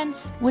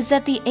conference was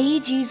that the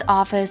AG's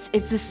office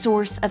is the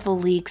source of the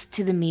leaks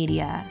to the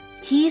media.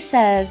 He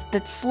says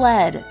that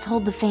SLED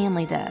told the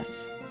family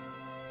this.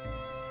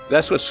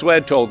 That's what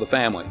SLED told the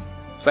family.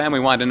 The family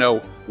wanted to know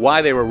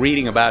why they were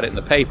reading about it in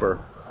the paper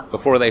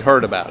before they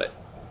heard about it.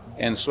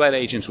 And SLED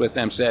agents with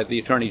them said the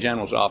Attorney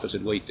General's office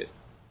had leaked it.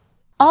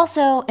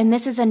 Also, and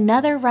this is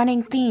another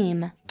running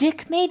theme,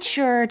 Dick made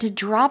sure to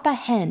drop a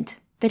hint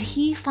that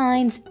he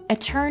finds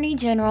Attorney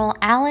General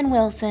Alan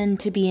Wilson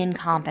to be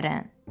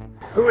incompetent.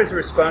 Who is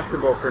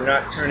responsible for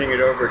not turning it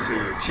over to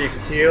you?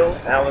 Chief Keel,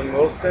 Alan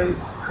Wilson,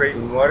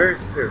 Creighton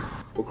Waters? Who?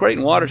 Well,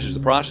 Creighton Waters is the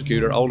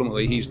prosecutor.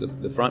 Ultimately, he's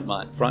the front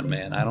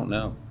man. I don't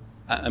know.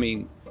 I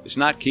mean, it's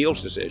not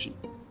Keel's decision.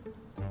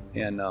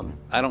 And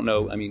I don't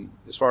know. I mean,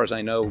 as far as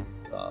I know,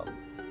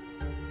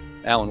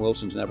 Alan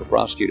Wilson's never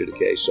prosecuted a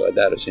case, so I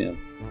doubt it's him.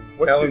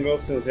 Alan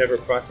Wilson's never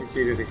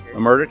prosecuted a case? A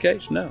murder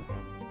case? No.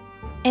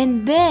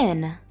 And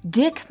then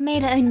Dick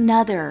made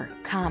another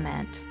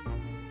comment.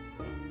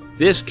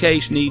 This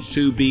case needs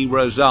to be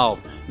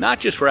resolved, not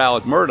just for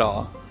Alec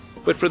Murdaugh,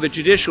 but for the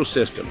judicial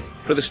system,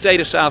 for the state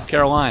of South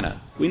Carolina.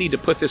 We need to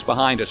put this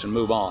behind us and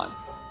move on.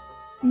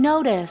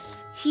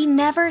 Notice, he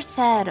never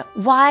said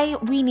why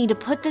we need to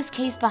put this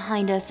case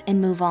behind us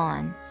and move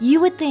on.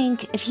 You would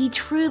think if he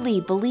truly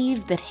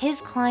believed that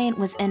his client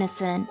was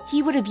innocent,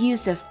 he would have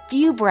used a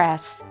few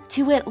breaths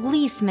to at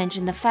least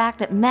mention the fact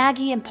that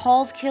Maggie and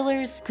Paul's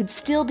killers could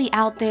still be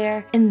out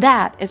there, and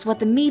that is what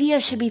the media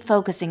should be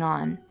focusing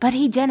on. But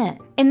he didn't.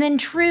 And then,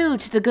 true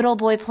to the good old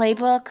boy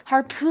playbook,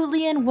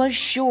 Harpootlian was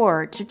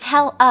sure to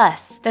tell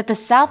us that the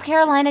South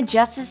Carolina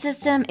justice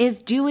system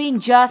is doing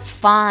just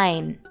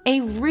fine.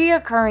 A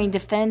reoccurring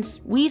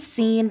defense we've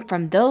seen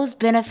from those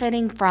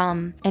benefiting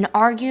from an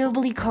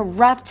arguably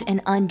corrupt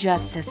and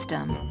unjust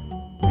system.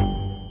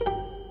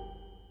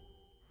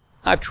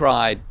 I've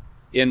tried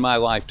in my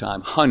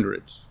lifetime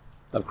hundreds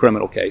of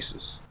criminal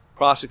cases,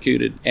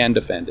 prosecuted and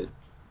defended.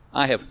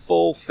 I have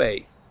full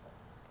faith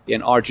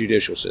in our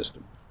judicial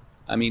system.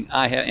 I mean,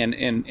 I have,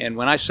 and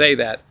when I say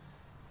that,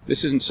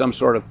 this isn't some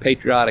sort of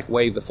patriotic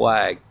wave the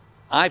flag.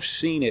 I've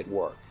seen it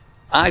work.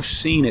 I've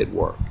seen it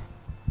work.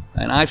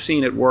 And I've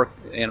seen it work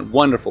in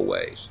wonderful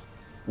ways.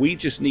 We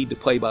just need to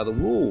play by the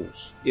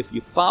rules. If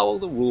you follow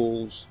the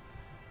rules,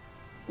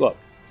 look,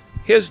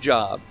 his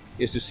job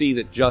is to see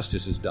that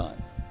justice is done,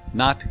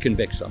 not to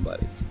convict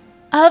somebody.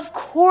 Of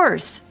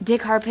course,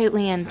 Dick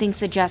Harpootlian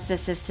thinks the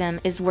justice system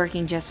is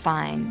working just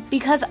fine.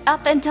 Because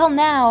up until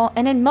now,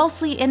 and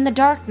mostly in the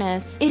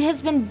darkness, it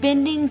has been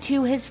bending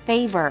to his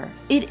favor.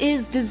 It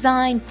is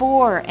designed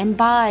for and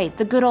by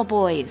the good old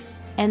boys.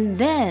 And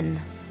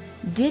then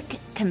Dick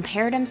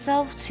compared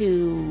himself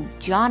to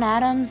John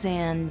Adams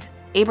and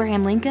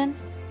Abraham Lincoln?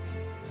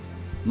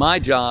 My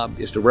job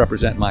is to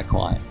represent my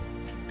client.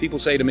 People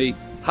say to me,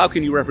 how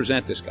can you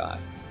represent this guy?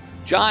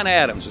 John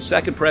Adams, the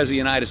second president of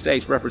the United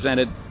States,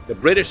 represented the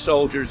British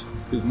soldiers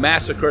who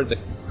massacred the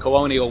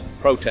colonial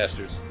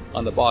protesters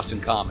on the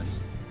Boston Common.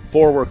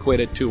 4 were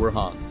acquitted, 2 were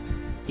hung.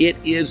 It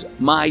is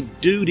my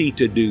duty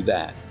to do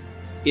that.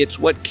 It's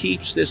what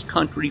keeps this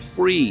country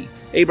free.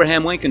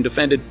 Abraham Lincoln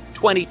defended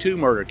 22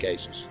 murder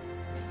cases.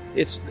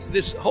 It's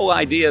this whole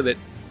idea that,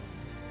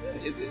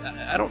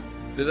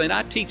 do they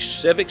not teach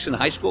civics in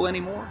high school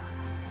anymore?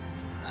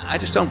 I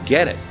just don't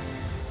get it.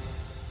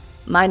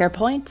 Minor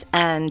point,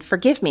 and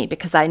forgive me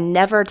because I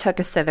never took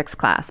a civics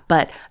class,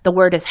 but the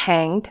word is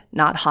hanged,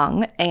 not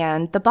hung,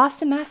 and the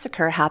Boston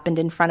Massacre happened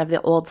in front of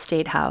the old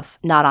State House,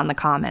 not on the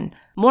Common.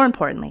 More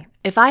importantly,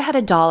 if I had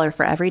 $1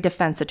 for every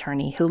defense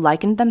attorney who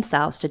likened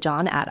themselves to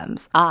John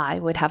Adams, I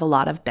would have a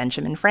lot of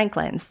Benjamin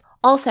Franklins.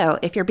 Also,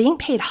 if you're being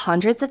paid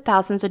hundreds of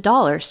thousands of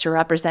dollars to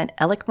represent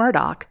Alec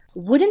Murdaugh,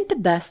 wouldn't the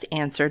best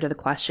answer to the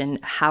question,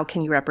 how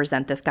can you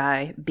represent this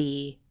guy,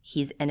 be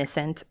he's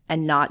innocent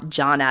and not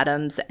John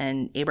Adams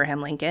and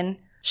Abraham Lincoln?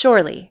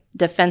 Surely,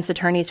 defense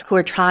attorneys who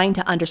are trying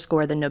to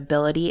underscore the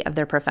nobility of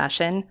their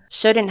profession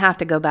shouldn't have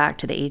to go back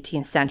to the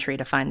 18th century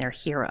to find their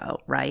hero,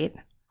 right?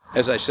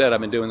 As I said,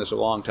 I've been doing this a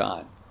long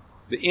time.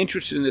 The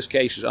interest in this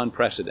case is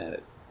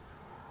unprecedented.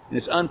 And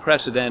it's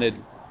unprecedented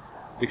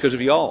because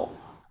of y'all.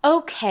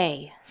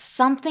 Okay,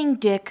 something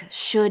Dick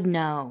should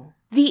know.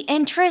 The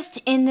interest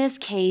in this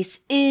case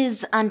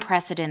is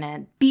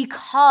unprecedented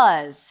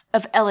because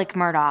of Alec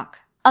Murdaugh,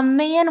 a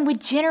man with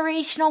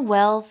generational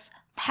wealth,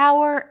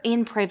 power,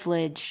 and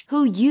privilege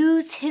who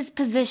used his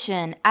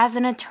position as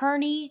an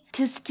attorney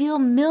to steal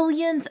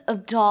millions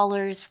of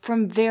dollars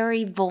from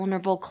very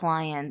vulnerable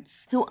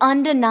clients who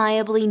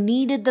undeniably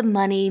needed the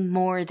money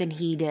more than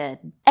he did.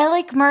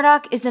 Alec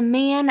Murdaugh is a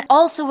man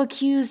also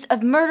accused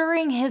of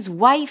murdering his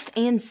wife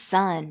and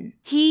son.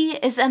 He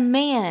is a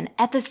man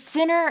at the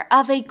center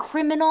of a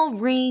criminal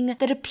ring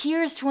that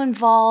appears to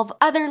involve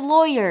other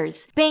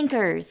lawyers,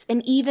 bankers,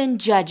 and even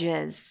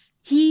judges.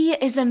 He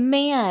is a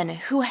man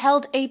who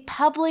held a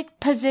public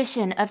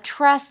position of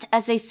trust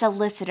as a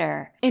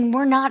solicitor, and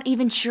we're not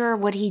even sure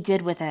what he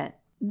did with it.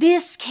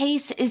 This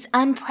case is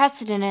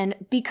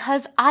unprecedented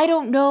because I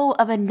don't know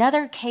of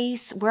another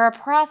case where a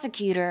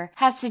prosecutor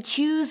has to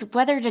choose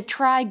whether to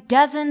try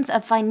dozens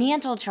of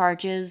financial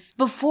charges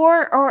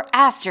before or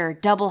after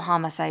double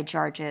homicide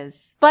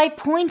charges. By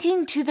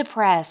pointing to the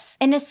press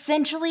and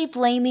essentially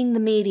blaming the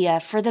media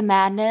for the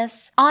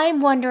madness, I'm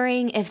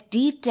wondering if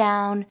deep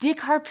down Dick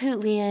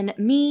Harpootlian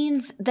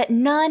means that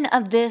none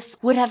of this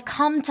would have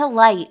come to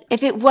light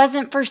if it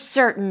wasn't for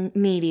certain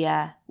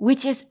media,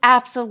 which is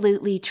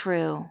absolutely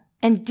true.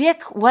 And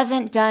Dick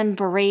wasn't done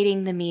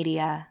berating the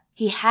media.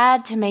 He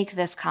had to make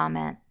this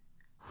comment.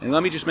 And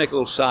let me just make a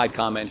little side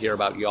comment here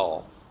about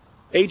y'all.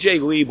 A.J.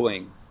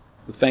 Liebling,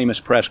 the famous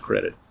press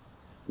critic,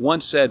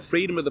 once said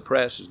freedom of the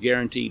press is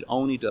guaranteed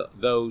only to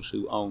those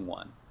who own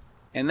one.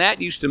 And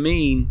that used to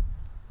mean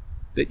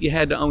that you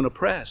had to own a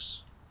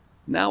press.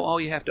 Now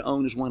all you have to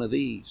own is one of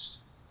these.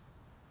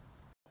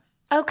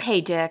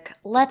 Okay, Dick,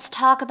 let's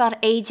talk about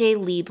A.J.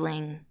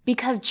 Liebling,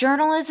 because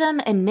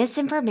journalism and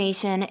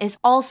misinformation is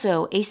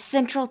also a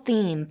central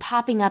theme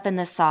popping up in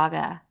the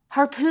saga.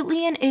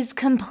 Harpootlian is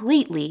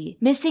completely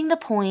missing the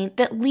point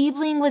that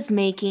Liebling was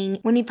making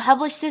when he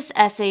published this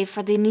essay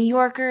for The New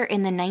Yorker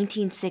in the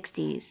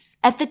 1960s.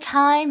 At the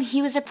time,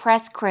 he was a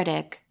press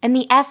critic, and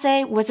the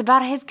essay was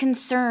about his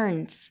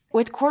concerns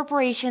with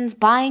corporations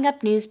buying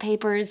up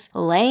newspapers,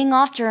 laying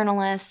off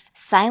journalists,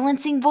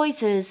 silencing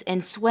voices,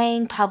 and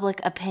swaying public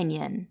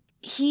opinion.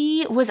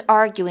 He was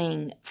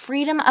arguing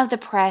freedom of the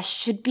press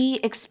should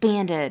be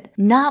expanded,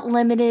 not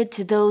limited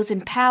to those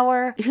in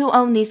power who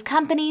own these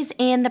companies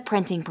and the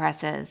printing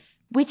presses.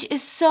 Which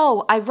is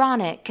so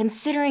ironic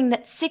considering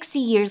that 60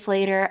 years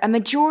later, a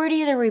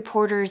majority of the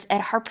reporters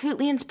at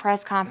Harpootlian's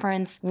press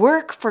conference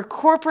work for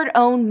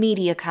corporate-owned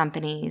media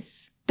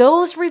companies.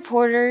 Those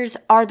reporters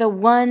are the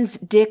ones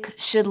Dick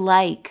should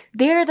like.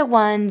 They're the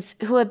ones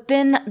who have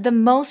been the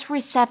most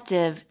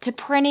receptive to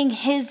printing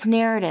his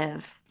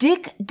narrative.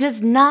 Dick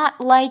does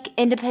not like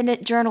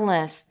independent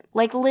journalists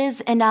like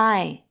Liz and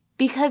I,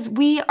 because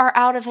we are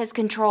out of his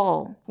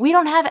control. We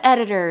don't have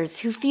editors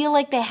who feel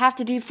like they have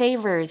to do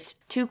favors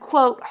to,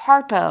 quote,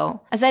 Harpo,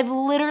 as I've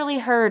literally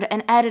heard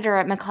an editor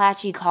at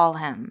McClatchy call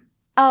him.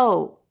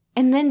 Oh,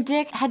 and then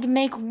Dick had to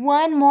make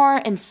one more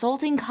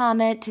insulting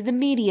comment to the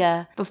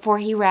media before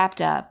he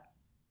wrapped up.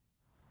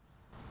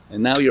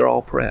 And now you're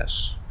all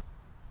press.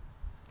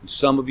 And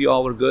some of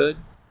y'all are good,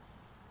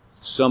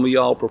 some of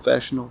y'all are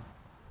professional,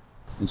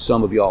 and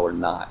some of y'all are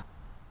not.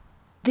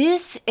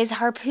 This is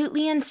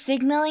Harpootlian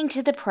signaling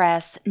to the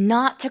press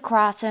not to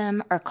cross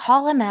him or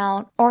call him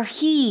out, or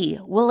he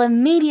will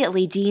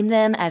immediately deem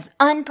them as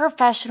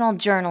unprofessional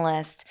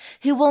journalists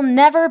who will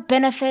never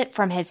benefit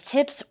from his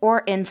tips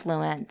or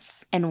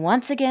influence. And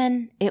once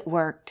again, it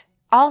worked.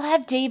 I'll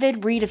have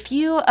David read a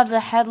few of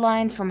the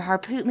headlines from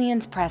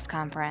Harpootlian's press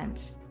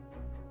conference.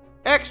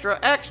 Extra,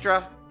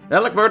 extra!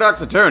 Alec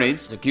Murdaugh's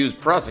attorneys accuse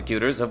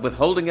prosecutors of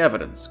withholding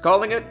evidence,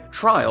 calling it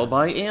trial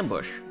by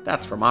ambush.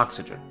 That's from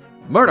Oxygen.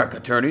 Murdaugh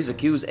attorneys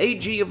accuse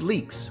AG of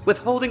leaks,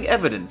 withholding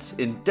evidence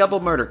in double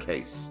murder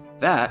case.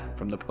 That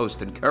from the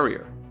Post and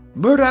Courier.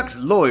 Murdaugh's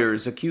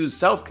lawyers accuse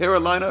South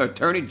Carolina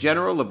Attorney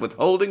General of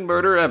withholding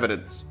murder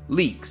evidence,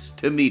 leaks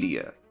to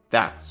media.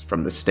 That's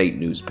from the state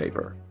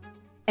newspaper.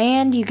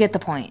 And you get the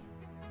point.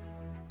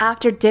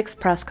 After Dick's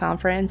press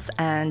conference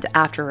and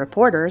after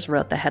reporters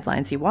wrote the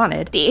headlines he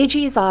wanted, the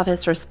AG's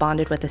office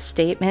responded with a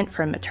statement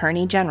from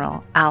Attorney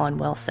General Alan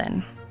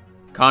Wilson.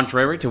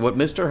 Contrary to what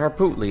Mr.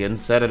 Harpootlian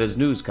said at his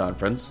news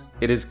conference,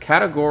 it is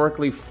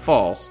categorically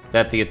false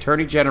that the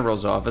Attorney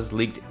General's office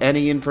leaked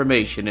any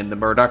information in the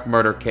Murdaugh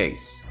murder case.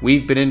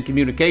 We've been in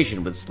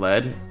communication with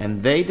SLED,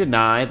 and they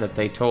deny that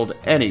they told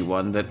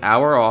anyone that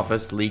our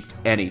office leaked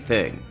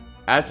anything.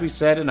 As we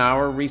said in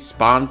our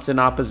response in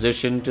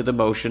opposition to the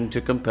motion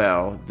to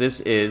compel, this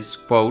is,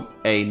 quote,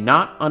 a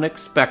not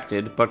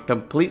unexpected but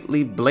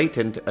completely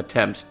blatant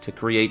attempt to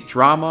create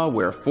drama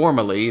where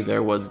formerly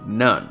there was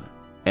none,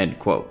 end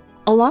quote.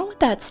 Along with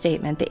that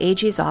statement, the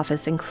AG's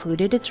office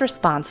included its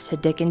response to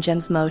Dick and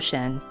Jim's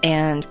motion,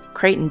 and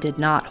Creighton did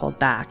not hold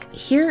back.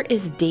 Here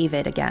is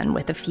David again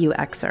with a few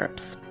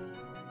excerpts.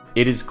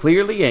 It is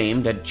clearly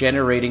aimed at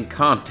generating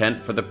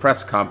content for the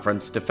press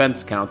conference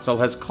defense counsel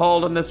has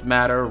called on this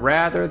matter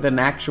rather than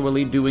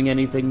actually doing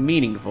anything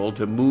meaningful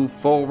to move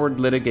forward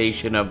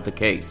litigation of the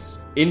case.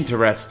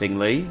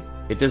 Interestingly,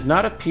 it does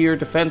not appear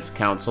defense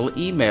counsel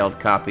emailed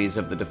copies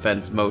of the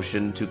defense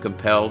motion to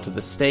compel to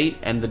the state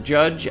and the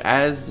judge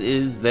as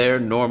is their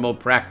normal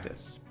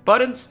practice,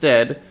 but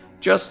instead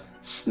just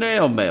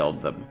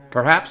snail-mailed them,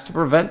 perhaps to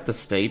prevent the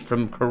state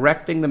from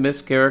correcting the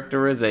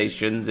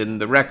mischaracterizations in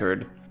the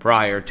record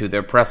prior to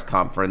their press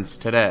conference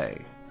today.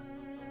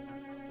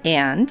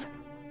 And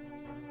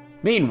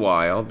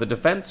meanwhile, the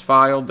defense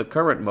filed the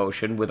current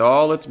motion with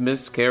all its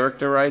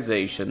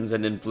mischaracterizations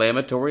and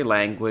inflammatory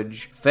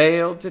language,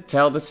 failed to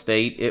tell the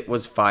state it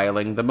was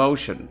filing the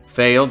motion,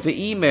 failed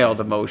to email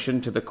the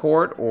motion to the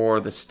court or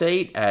the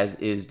state, as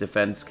is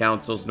defense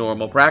counsel's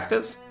normal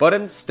practice, but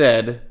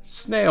instead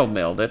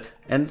snail-mailed it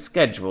and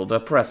scheduled a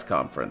press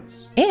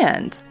conference.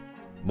 And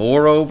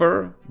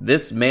moreover,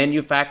 this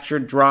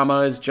manufactured drama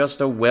is just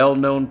a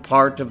well-known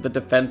part of the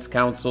defense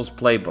counsel's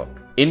playbook.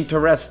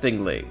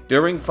 Interestingly,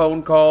 during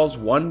phone calls,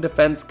 one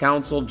defense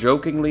counsel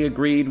jokingly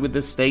agreed with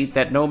the state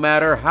that no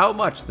matter how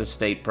much the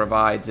state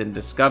provides in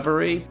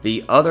discovery,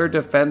 the other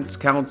defense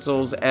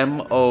counsel's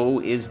MO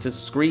is to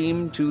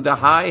scream to the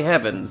high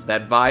heavens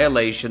that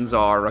violations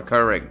are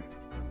occurring.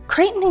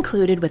 Creighton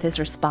included with his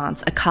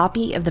response a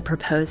copy of the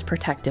proposed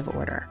protective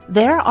order.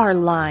 There are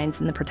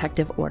lines in the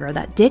protective order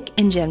that Dick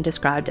and Jim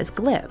described as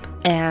glib,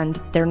 and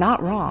they're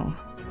not wrong.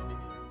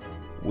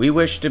 We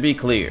wish to be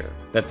clear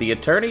that the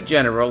Attorney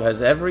General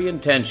has every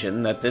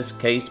intention that this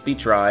case be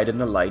tried in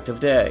the light of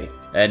day,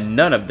 and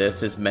none of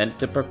this is meant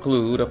to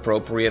preclude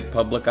appropriate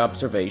public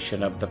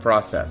observation of the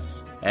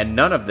process. And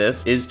none of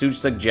this is to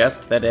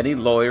suggest that any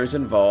lawyers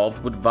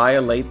involved would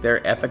violate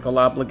their ethical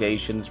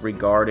obligations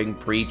regarding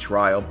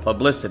pre-trial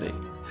publicity.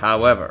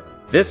 However,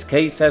 this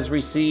case has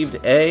received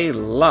a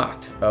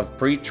lot of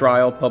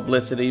pre-trial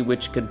publicity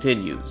which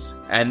continues,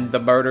 and the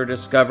murder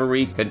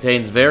discovery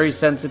contains very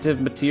sensitive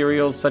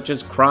materials such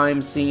as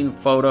crime scene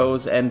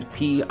photos and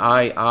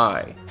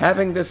PII.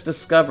 Having this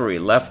discovery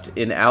left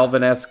in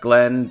Alvin S.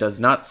 Glen does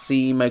not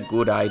seem a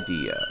good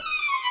idea.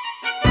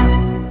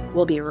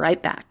 We'll be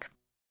right back.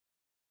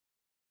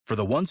 For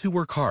the ones who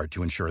work hard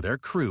to ensure their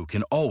crew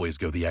can always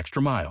go the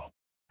extra mile,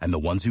 and the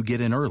ones who get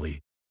in early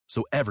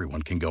so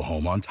everyone can go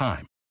home on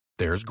time,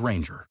 there's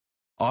Grainger,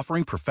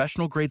 offering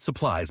professional-grade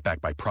supplies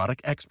backed by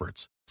product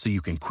experts so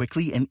you can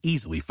quickly and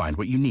easily find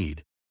what you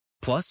need.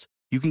 Plus,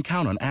 you can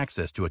count on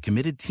access to a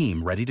committed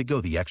team ready to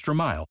go the extra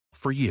mile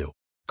for you.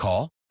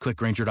 Call, click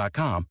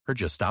Grainger.com, or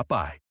just stop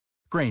by.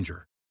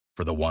 Grainger,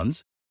 for the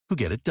ones who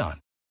get it done.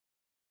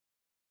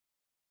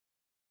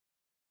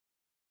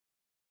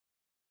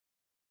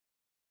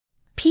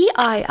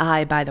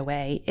 PII, by the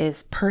way,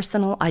 is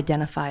personal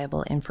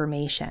identifiable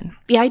information.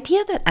 The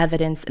idea that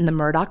evidence in the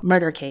Murdaugh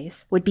murder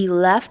case would be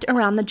left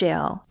around the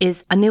jail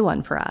is a new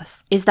one for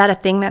us. Is that a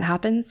thing that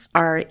happens?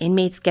 Are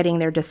inmates getting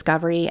their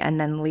discovery and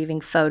then leaving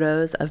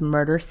photos of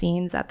murder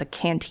scenes at the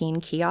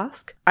canteen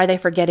kiosk? Are they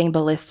forgetting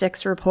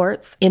ballistics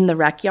reports in the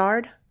rec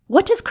yard?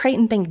 What does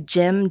Creighton think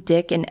Jim,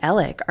 Dick, and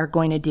Alec are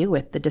going to do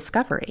with the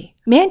discovery?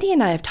 Mandy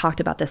and I have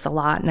talked about this a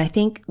lot, and I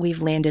think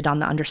we've landed on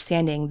the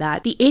understanding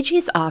that the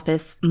AG's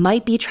office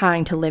might be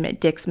trying to limit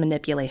Dick's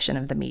manipulation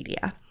of the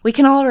media. We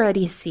can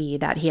already see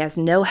that he has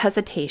no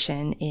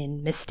hesitation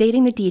in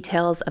misstating the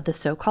details of the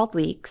so-called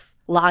leaks,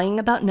 lying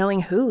about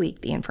knowing who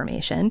leaked the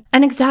information,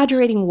 and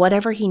exaggerating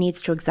whatever he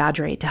needs to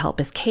exaggerate to help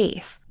his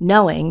case,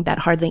 knowing that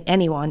hardly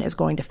anyone is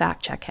going to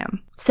fact-check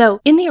him.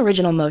 So, in the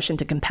original motion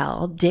to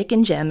compel, Dick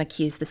and Jim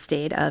accused the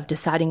state of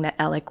deciding that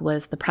Alec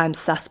was the prime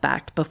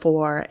suspect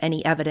before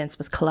any evidence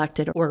was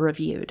collected or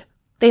reviewed.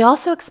 They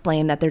also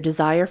explained that their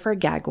desire for a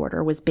gag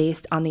order was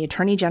based on the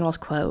Attorney General's,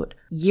 quote,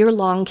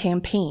 year-long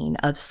campaign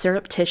of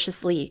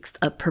surreptitious leaks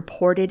of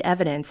purported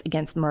evidence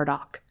against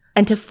Murdaugh,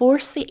 and to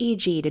force the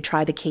AG to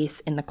try the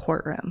case in the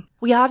courtroom.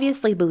 We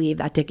obviously believe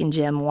that Dick and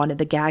Jim wanted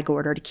the gag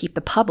order to keep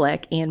the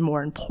public, and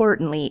more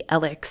importantly,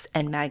 Alec's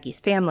and Maggie's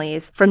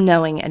families, from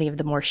knowing any of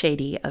the more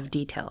shady of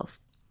details.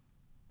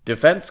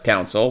 Defense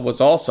counsel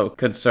was also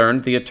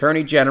concerned the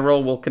Attorney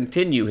General will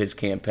continue his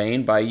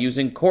campaign by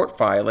using court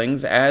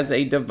filings as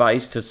a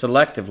device to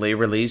selectively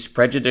release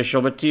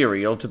prejudicial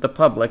material to the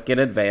public in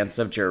advance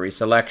of jury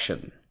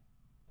selection.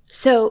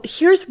 So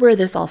here's where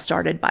this all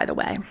started, by the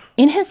way.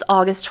 In his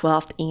August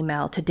 12th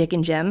email to Dick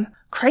and Jim,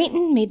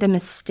 Creighton made the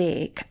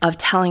mistake of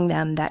telling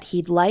them that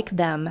he'd like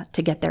them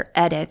to get their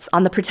edits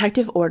on the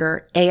protective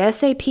order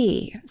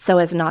ASAP so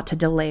as not to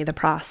delay the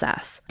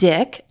process.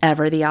 Dick,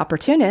 ever the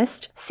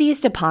opportunist,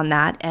 seized upon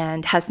that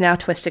and has now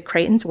twisted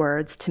Creighton's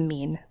words to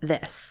mean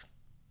this.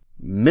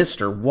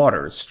 Mr.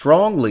 Waters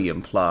strongly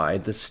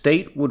implied the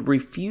state would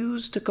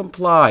refuse to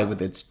comply with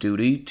its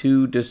duty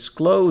to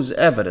disclose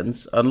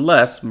evidence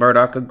unless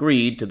Murdaugh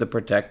agreed to the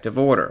protective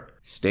order,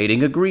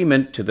 stating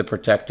agreement to the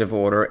protective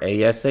order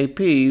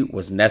ASAP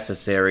was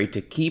necessary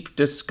to keep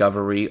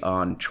discovery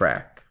on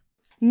track.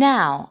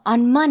 Now,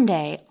 on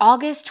Monday,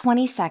 August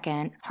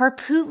 22nd,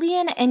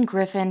 Harpootlian and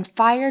Griffin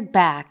fired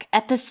back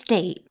at the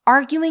state,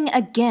 arguing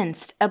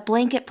against a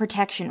blanket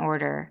protection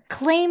order,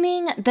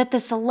 claiming that the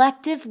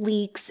selective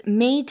leaks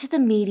made to the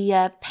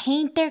media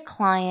paint their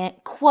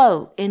client,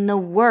 quote, in the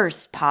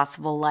worst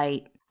possible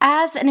light.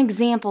 As an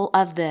example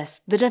of this,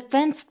 the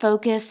defense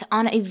focused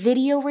on a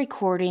video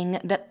recording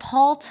that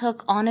Paul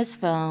took on his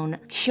phone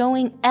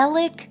showing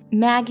Alec,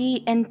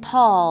 Maggie, and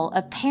Paul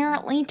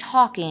apparently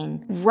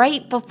talking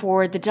right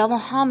before the double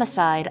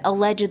homicide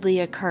allegedly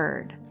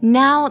occurred.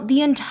 Now,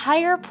 the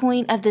entire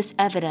point of this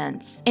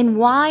evidence, and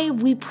why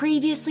we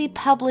previously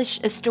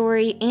published a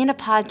story and a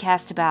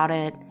podcast about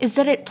it, is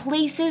that it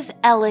places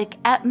Alec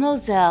at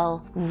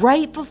Moselle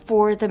right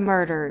before the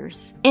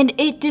murders, and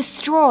it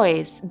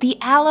destroys the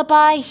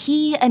alibi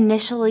he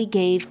initially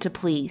gave to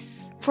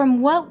police. From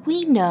what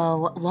we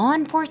know, law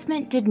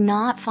enforcement did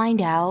not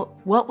find out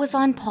what was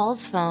on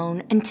Paul's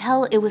phone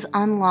until it was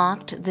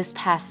unlocked this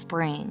past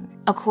spring,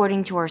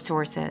 according to our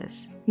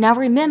sources. Now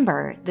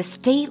remember, the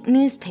state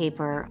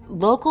newspaper,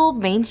 local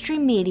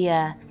mainstream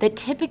media that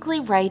typically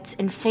writes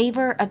in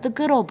favor of the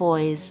good old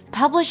boys,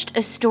 published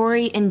a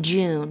story in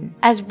June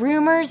as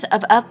rumors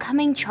of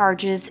upcoming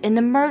charges in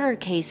the murder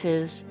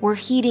cases were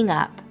heating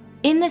up.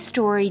 In the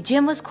story,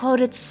 Jim was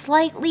quoted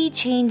slightly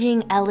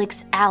changing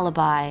Alec's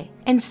alibi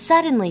and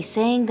suddenly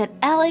saying that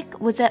Alec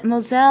was at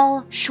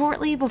Moselle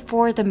shortly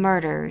before the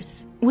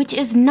murders, which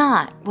is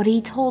not what he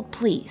told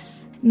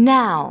police.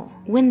 Now,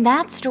 when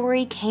that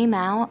story came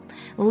out,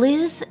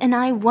 Liz and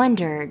I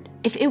wondered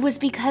if it was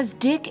because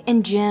Dick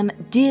and Jim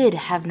did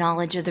have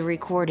knowledge of the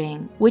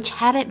recording, which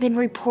hadn't been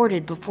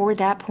reported before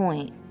that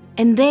point,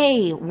 and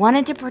they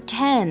wanted to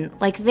pretend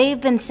like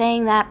they've been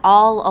saying that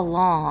all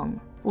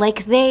along,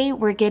 like they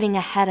were getting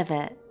ahead of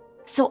it.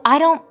 So I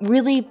don't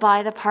really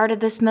buy the part of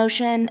this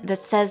motion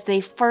that says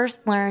they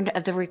first learned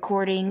of the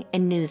recording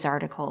in news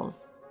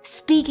articles.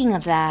 Speaking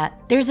of that,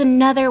 there's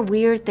another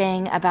weird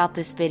thing about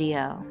this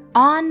video.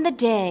 On the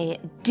day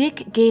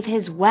Dick gave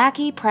his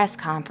wacky press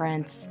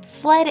conference,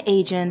 SLED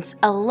agents,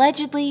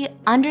 allegedly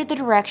under the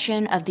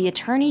direction of the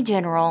Attorney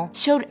General,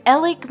 showed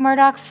Alec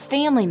Murdaugh's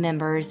family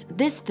members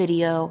this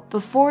video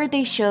before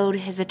they showed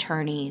his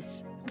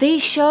attorneys. They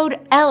showed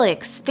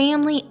Alec's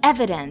family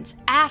evidence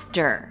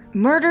after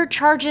murder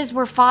charges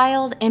were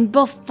filed and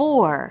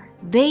before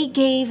they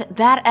gave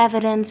that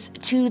evidence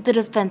to the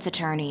defense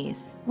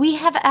attorneys. We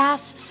have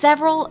asked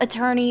several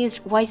attorneys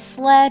why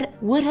SLED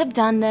would have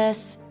done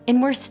this,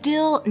 and we're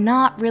still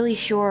not really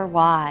sure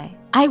why.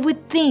 I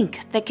would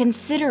think that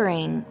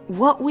considering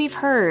what we've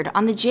heard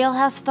on the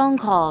jailhouse phone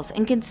calls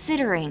and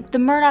considering the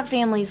Murdaugh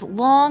family's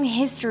long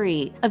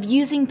history of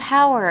using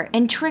power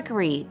and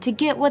trickery to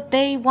get what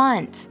they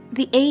want,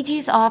 the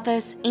AG's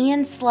office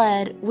and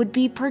SLED would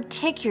be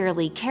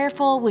particularly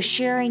careful with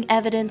sharing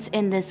evidence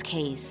in this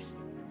case.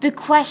 The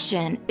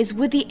question is,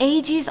 would the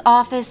AG's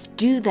office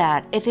do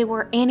that if it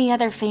were any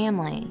other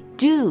family?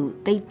 Do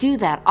they do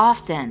that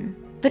often?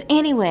 But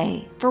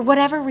anyway, for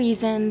whatever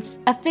reasons,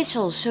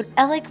 officials showed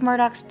Alec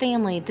Murdaugh's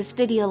family this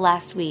video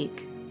last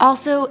week.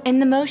 Also, in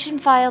the motion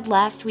filed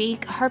last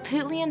week,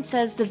 Harpootlian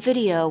says the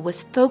video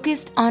was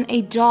focused on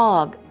a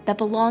dog that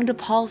belonged to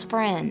Paul's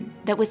friend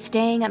that was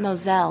staying at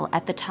Moselle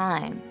at the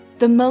time.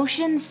 The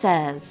motion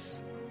says,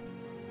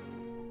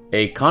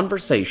 a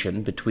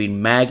conversation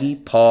between Maggie,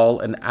 Paul,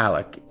 and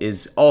Alec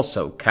is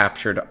also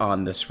captured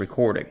on this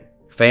recording.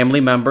 Family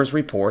members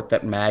report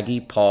that Maggie,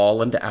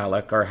 Paul, and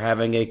Alec are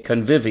having a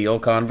convivial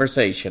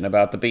conversation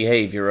about the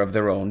behavior of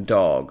their own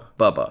dog,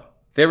 Bubba.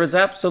 There is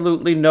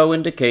absolutely no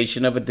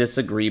indication of a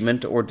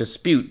disagreement or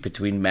dispute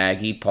between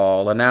Maggie,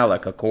 Paul, and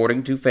Alec,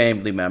 according to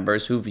family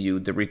members who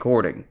viewed the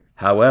recording.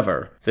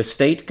 However, the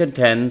state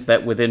contends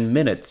that within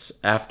minutes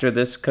after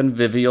this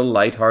convivial,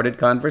 light-hearted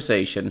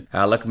conversation,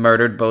 Alec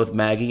murdered both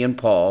Maggie and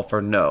Paul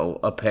for no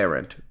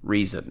apparent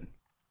reason.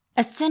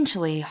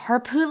 Essentially,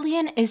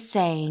 Harpootlian is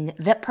saying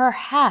that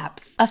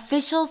perhaps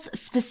officials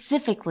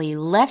specifically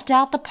left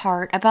out the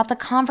part about the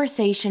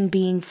conversation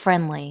being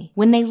friendly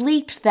when they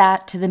leaked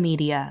that to the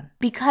media.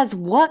 Because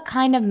what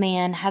kind of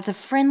man has a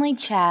friendly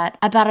chat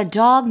about a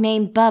dog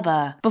named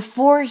Bubba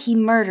before he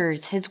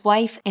murders his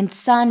wife and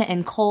son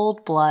in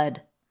cold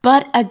blood?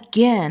 But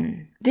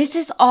again, this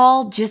is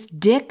all just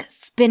Dick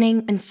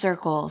spinning in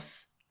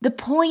circles. The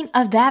point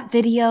of that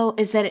video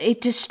is that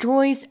it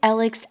destroys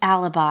Alec's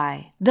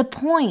alibi. The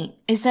point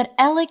is that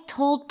Alec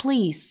told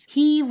police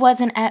he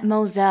wasn't at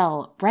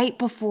Moselle right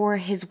before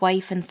his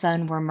wife and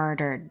son were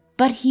murdered.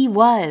 But he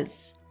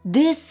was.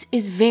 This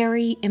is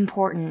very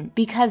important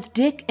because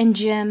Dick and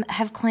Jim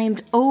have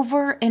claimed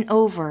over and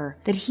over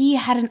that he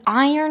had an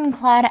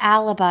ironclad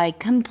alibi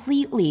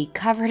completely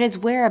covered his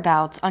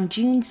whereabouts on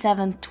June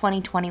 7th,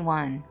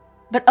 2021.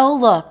 But oh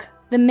look,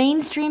 The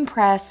mainstream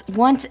press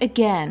once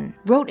again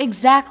wrote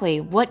exactly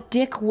what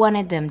Dick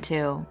wanted them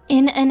to.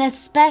 In an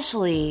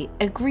especially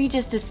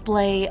egregious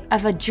display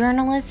of a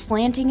journalist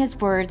slanting his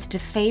words to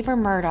favor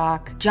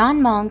Murdaugh,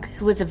 John Monk,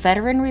 who was a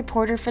veteran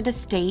reporter for the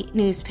state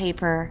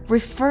newspaper,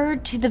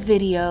 referred to the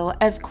video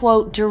as,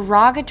 quote,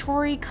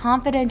 derogatory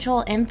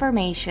confidential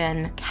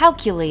information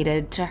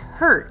calculated to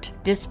hurt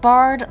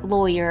disbarred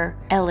lawyer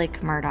Alec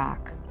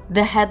Murdaugh.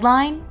 The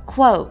headline,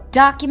 quote,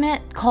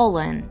 document,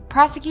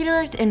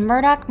 prosecutors in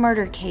Murdaugh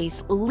murder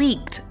case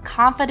leaked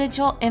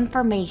confidential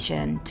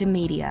information to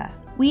media.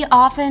 We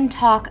often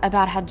talk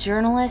about how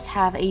journalists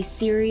have a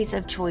series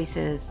of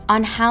choices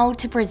on how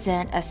to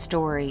present a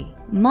story.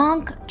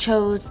 Monk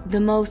chose the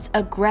most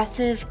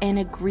aggressive and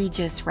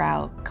egregious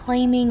route,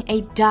 claiming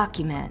a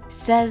document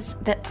says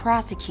that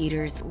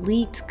prosecutors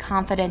leaked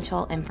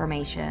confidential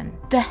information.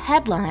 The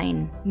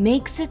headline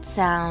makes it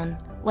sound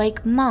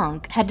like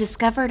Monk had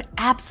discovered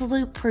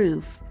absolute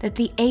proof that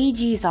the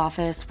AG's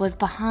office was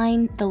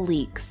behind the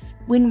leaks,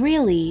 when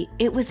really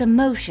it was a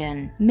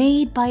motion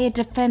made by a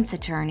defense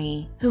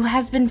attorney who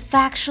has been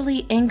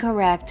factually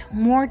incorrect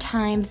more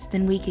times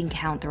than we can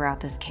count throughout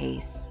this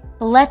case.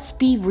 Let's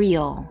be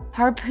real.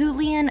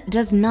 Harpootlian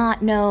does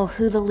not know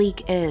who the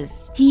leak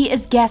is. He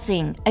is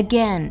guessing,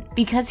 again,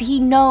 because he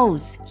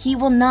knows he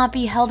will not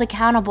be held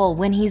accountable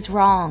when he's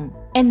wrong.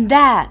 And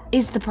that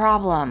is the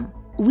problem.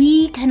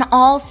 We can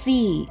all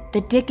see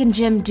that Dick and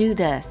Jim do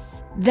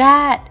this.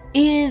 That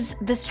is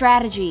the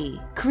strategy.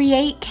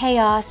 Create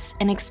chaos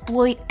and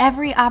exploit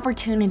every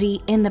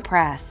opportunity in the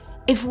press.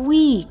 If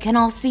we can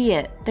all see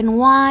it, then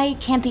why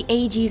can't the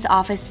AG's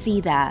office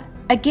see that?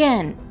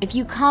 Again, if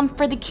you come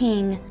for the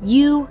king,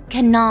 you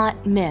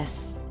cannot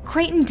miss.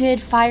 Creighton did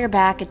fire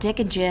back at Dick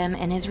and Jim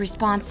in his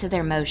response to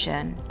their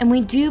motion, and we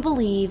do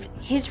believe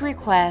his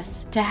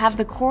request to have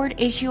the court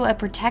issue a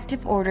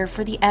protective order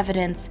for the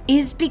evidence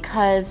is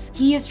because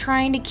he is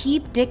trying to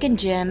keep Dick and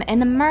Jim and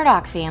the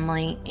Murdaugh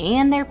family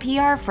and their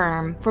PR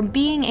firm from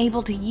being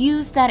able to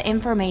use that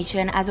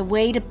information as a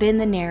way to bend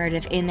the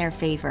narrative in their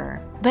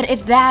favor. But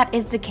if that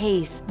is the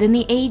case, then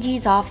the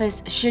AG's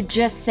office should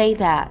just say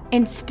that.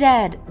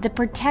 Instead, the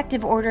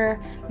protective order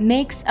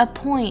makes a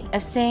point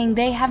of saying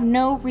they have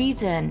no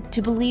reason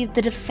to believe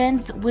the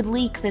defense would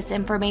leak this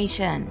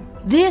information.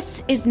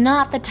 This is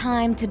not the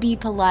time to be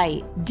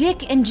polite.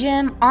 Dick and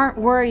Jim aren't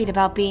worried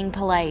about being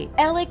polite.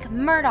 Alec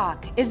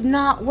Murdaugh is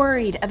not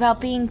worried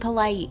about being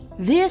polite.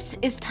 This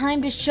is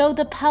time to show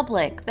the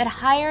public that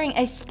hiring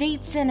a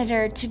state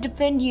senator to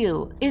defend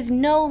you is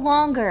no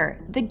longer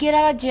the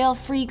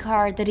get-out-of-jail-free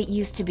card that it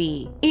used to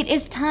be. It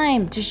is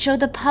time to show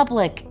the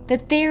public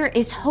that there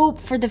is hope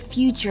for the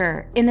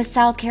future in the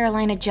South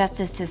Carolina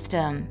justice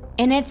system.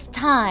 And it's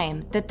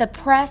time that the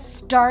press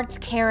starts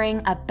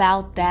caring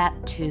about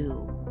that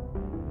too.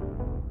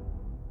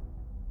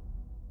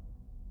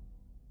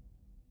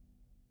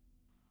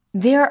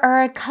 There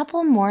are a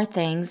couple more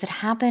things that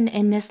happened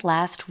in this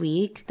last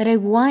week that I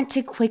want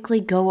to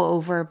quickly go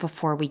over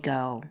before we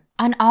go.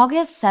 On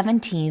August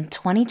 17,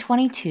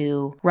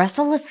 2022,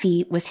 Russell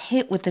Laffitte was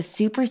hit with a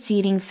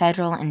superseding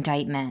federal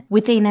indictment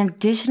with an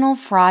additional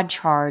fraud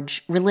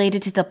charge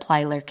related to the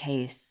Plyler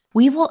case.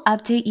 We will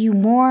update you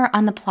more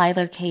on the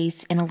Plyler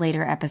case in a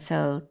later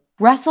episode.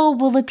 Russell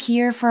will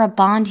appear for a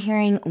bond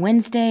hearing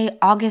Wednesday,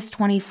 August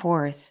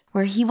 24th,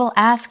 where he will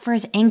ask for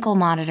his ankle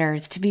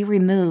monitors to be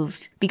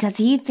removed because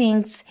he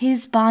thinks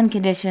his bond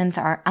conditions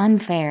are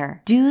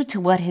unfair due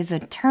to what his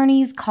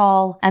attorneys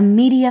call a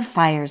media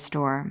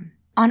firestorm.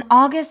 On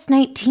August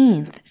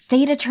 19th,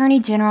 State Attorney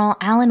General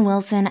Alan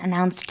Wilson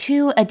announced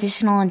 2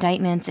 additional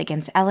indictments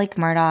against Alec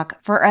Murdaugh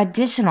for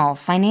additional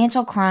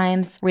financial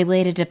crimes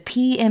related to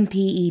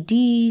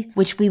PMPED,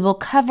 which we will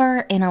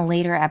cover in a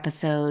later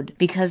episode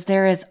because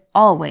there is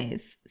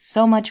always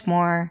so much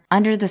more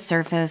under the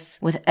surface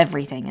with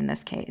everything in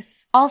this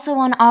case. Also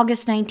on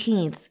August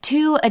 19th,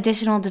 2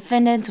 additional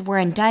defendants were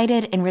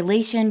indicted in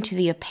relation to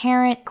the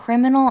apparent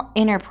criminal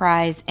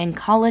enterprise in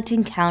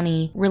Colleton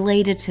County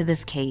related to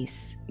this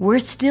case. We're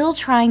still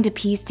trying to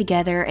piece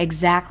together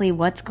exactly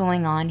what's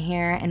going on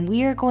here, and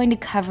we are going to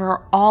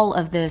cover all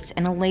of this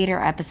in a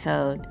later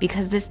episode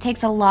because this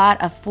takes a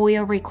lot of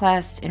FOIA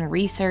requests and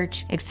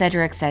research,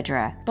 etc.,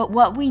 etc. But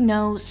what we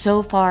know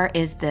so far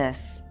is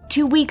this.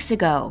 2 weeks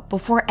ago,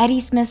 before Eddie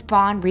Smith's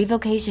bond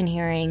revocation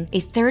hearing,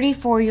 a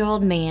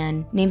 34-year-old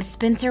man named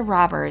Spencer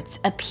Roberts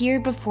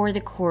appeared before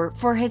the court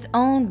for his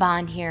own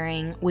bond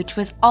hearing, which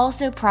was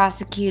also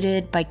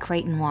prosecuted by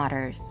Creighton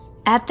Waters.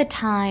 At the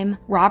time,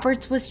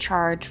 Roberts was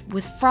charged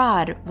with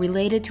fraud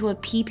related to a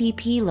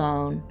PPP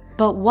loan,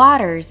 but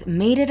Waters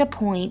made it a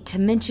point to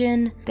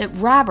mention that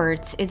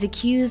Roberts is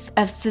accused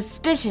of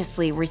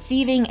suspiciously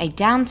receiving a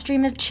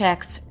downstream of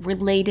checks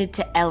related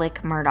to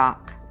Alec Murdaugh.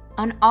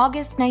 On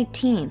August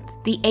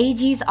 19th, the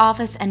AG's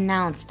office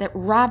announced that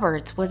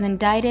Roberts was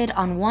indicted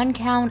on 1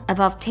 count of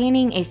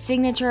obtaining a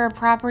signature of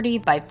property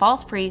by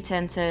false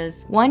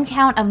pretenses, 1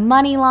 count of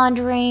money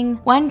laundering,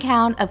 1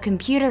 count of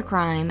computer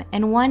crime,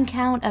 and 1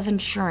 count of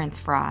insurance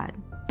fraud.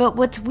 But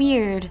what's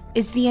weird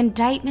is the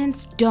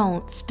indictments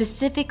don't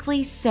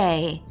specifically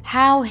say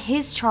how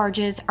his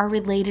charges are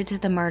related to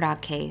the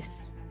Murdaugh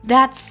case.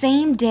 That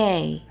same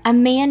day, a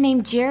man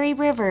named Jerry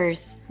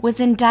Rivers was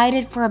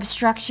indicted for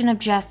obstruction of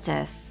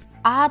justice.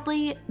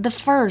 Oddly, the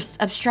first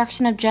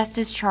obstruction of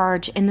justice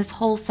charge in this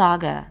whole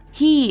saga.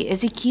 He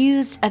is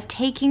accused of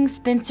taking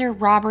Spencer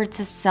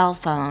Roberts' cell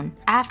phone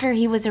after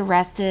he was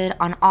arrested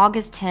on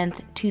August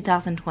 10th,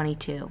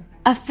 2022.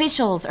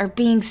 Officials are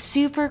being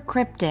super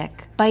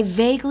cryptic by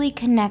vaguely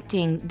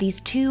connecting these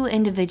two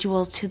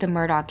individuals to the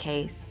Murdaugh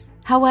case.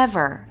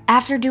 However,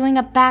 after doing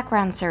a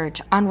background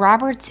search on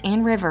Roberts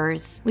and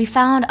Rivers, we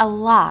found a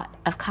lot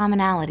of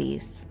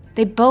commonalities.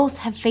 They both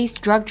have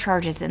faced drug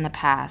charges in the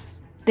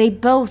past. They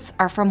both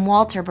are from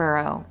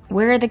Walterboro,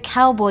 where the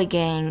cowboy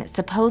gang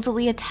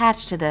supposedly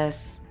attached to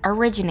this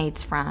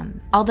originates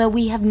from, although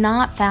we have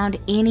not found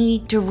any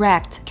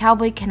direct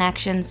cowboy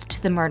connections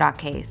to the Murdaugh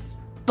case.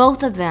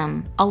 Both of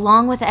them,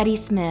 along with Eddie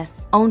Smith,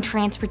 own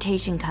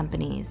transportation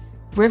companies.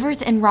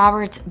 Rivers and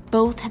Roberts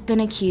both have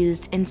been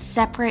accused in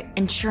separate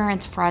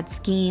insurance fraud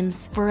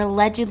schemes for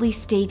allegedly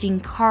staging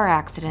car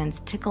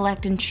accidents to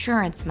collect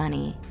insurance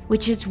money,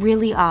 which is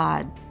really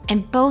odd.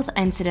 And both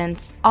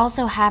incidents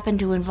also happen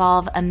to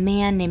involve a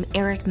man named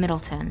Eric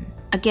Middleton.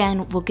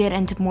 Again, we'll get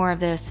into more of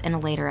this in a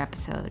later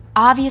episode.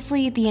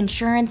 Obviously, the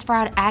insurance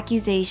fraud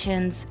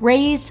accusations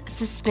raise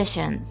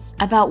suspicions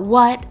about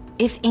what,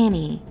 if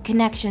any,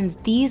 connections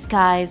these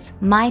guys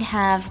might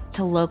have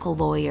to local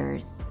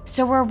lawyers.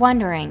 So we're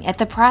wondering if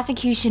the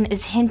prosecution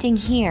is hinting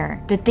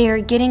here that they are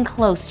getting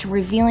close to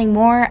revealing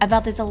more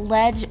about this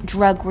alleged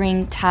drug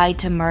ring tied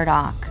to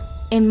Murdaugh.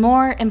 And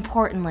more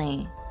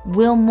importantly,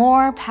 will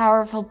more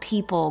powerful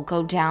people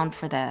go down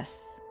for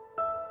this?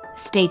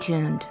 Stay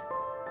tuned.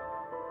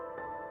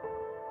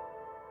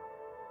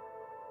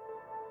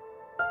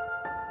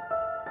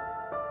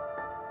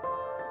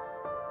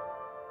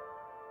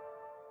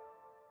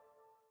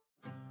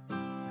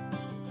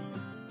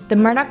 The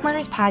Murdaugh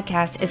Murders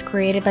podcast is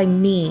created by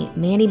me,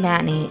 Mandy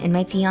Matney, and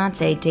my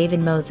fiance, David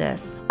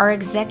Moses. Our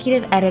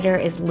executive editor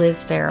is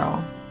Liz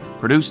Farrell.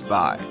 Produced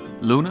by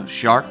Luna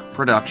Shark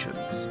Productions.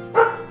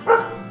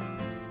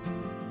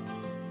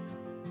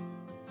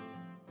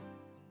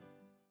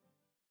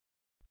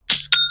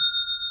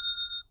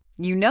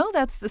 You know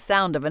that's the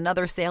sound of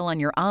another sale on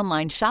your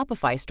online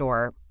Shopify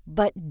store.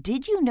 But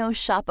did you know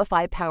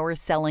Shopify powers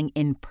selling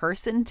in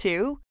person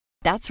too?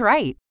 That's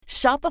right.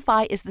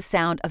 Shopify is the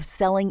sound of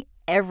selling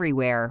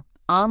everywhere.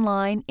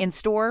 Online,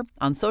 in-store,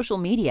 on social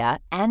media,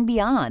 and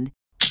beyond.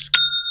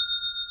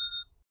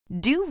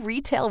 Do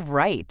retail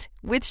right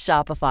with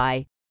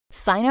Shopify.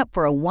 Sign up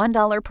for a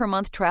 $1 per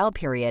month trial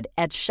period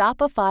at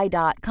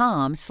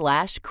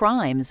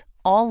shopify.com/crimes,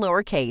 all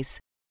lowercase.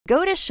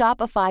 Go to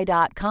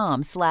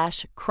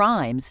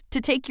shopify.com/crimes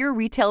to take your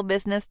retail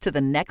business to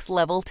the next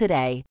level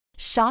today.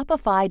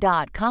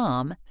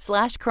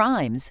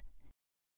 Shopify.com/crimes.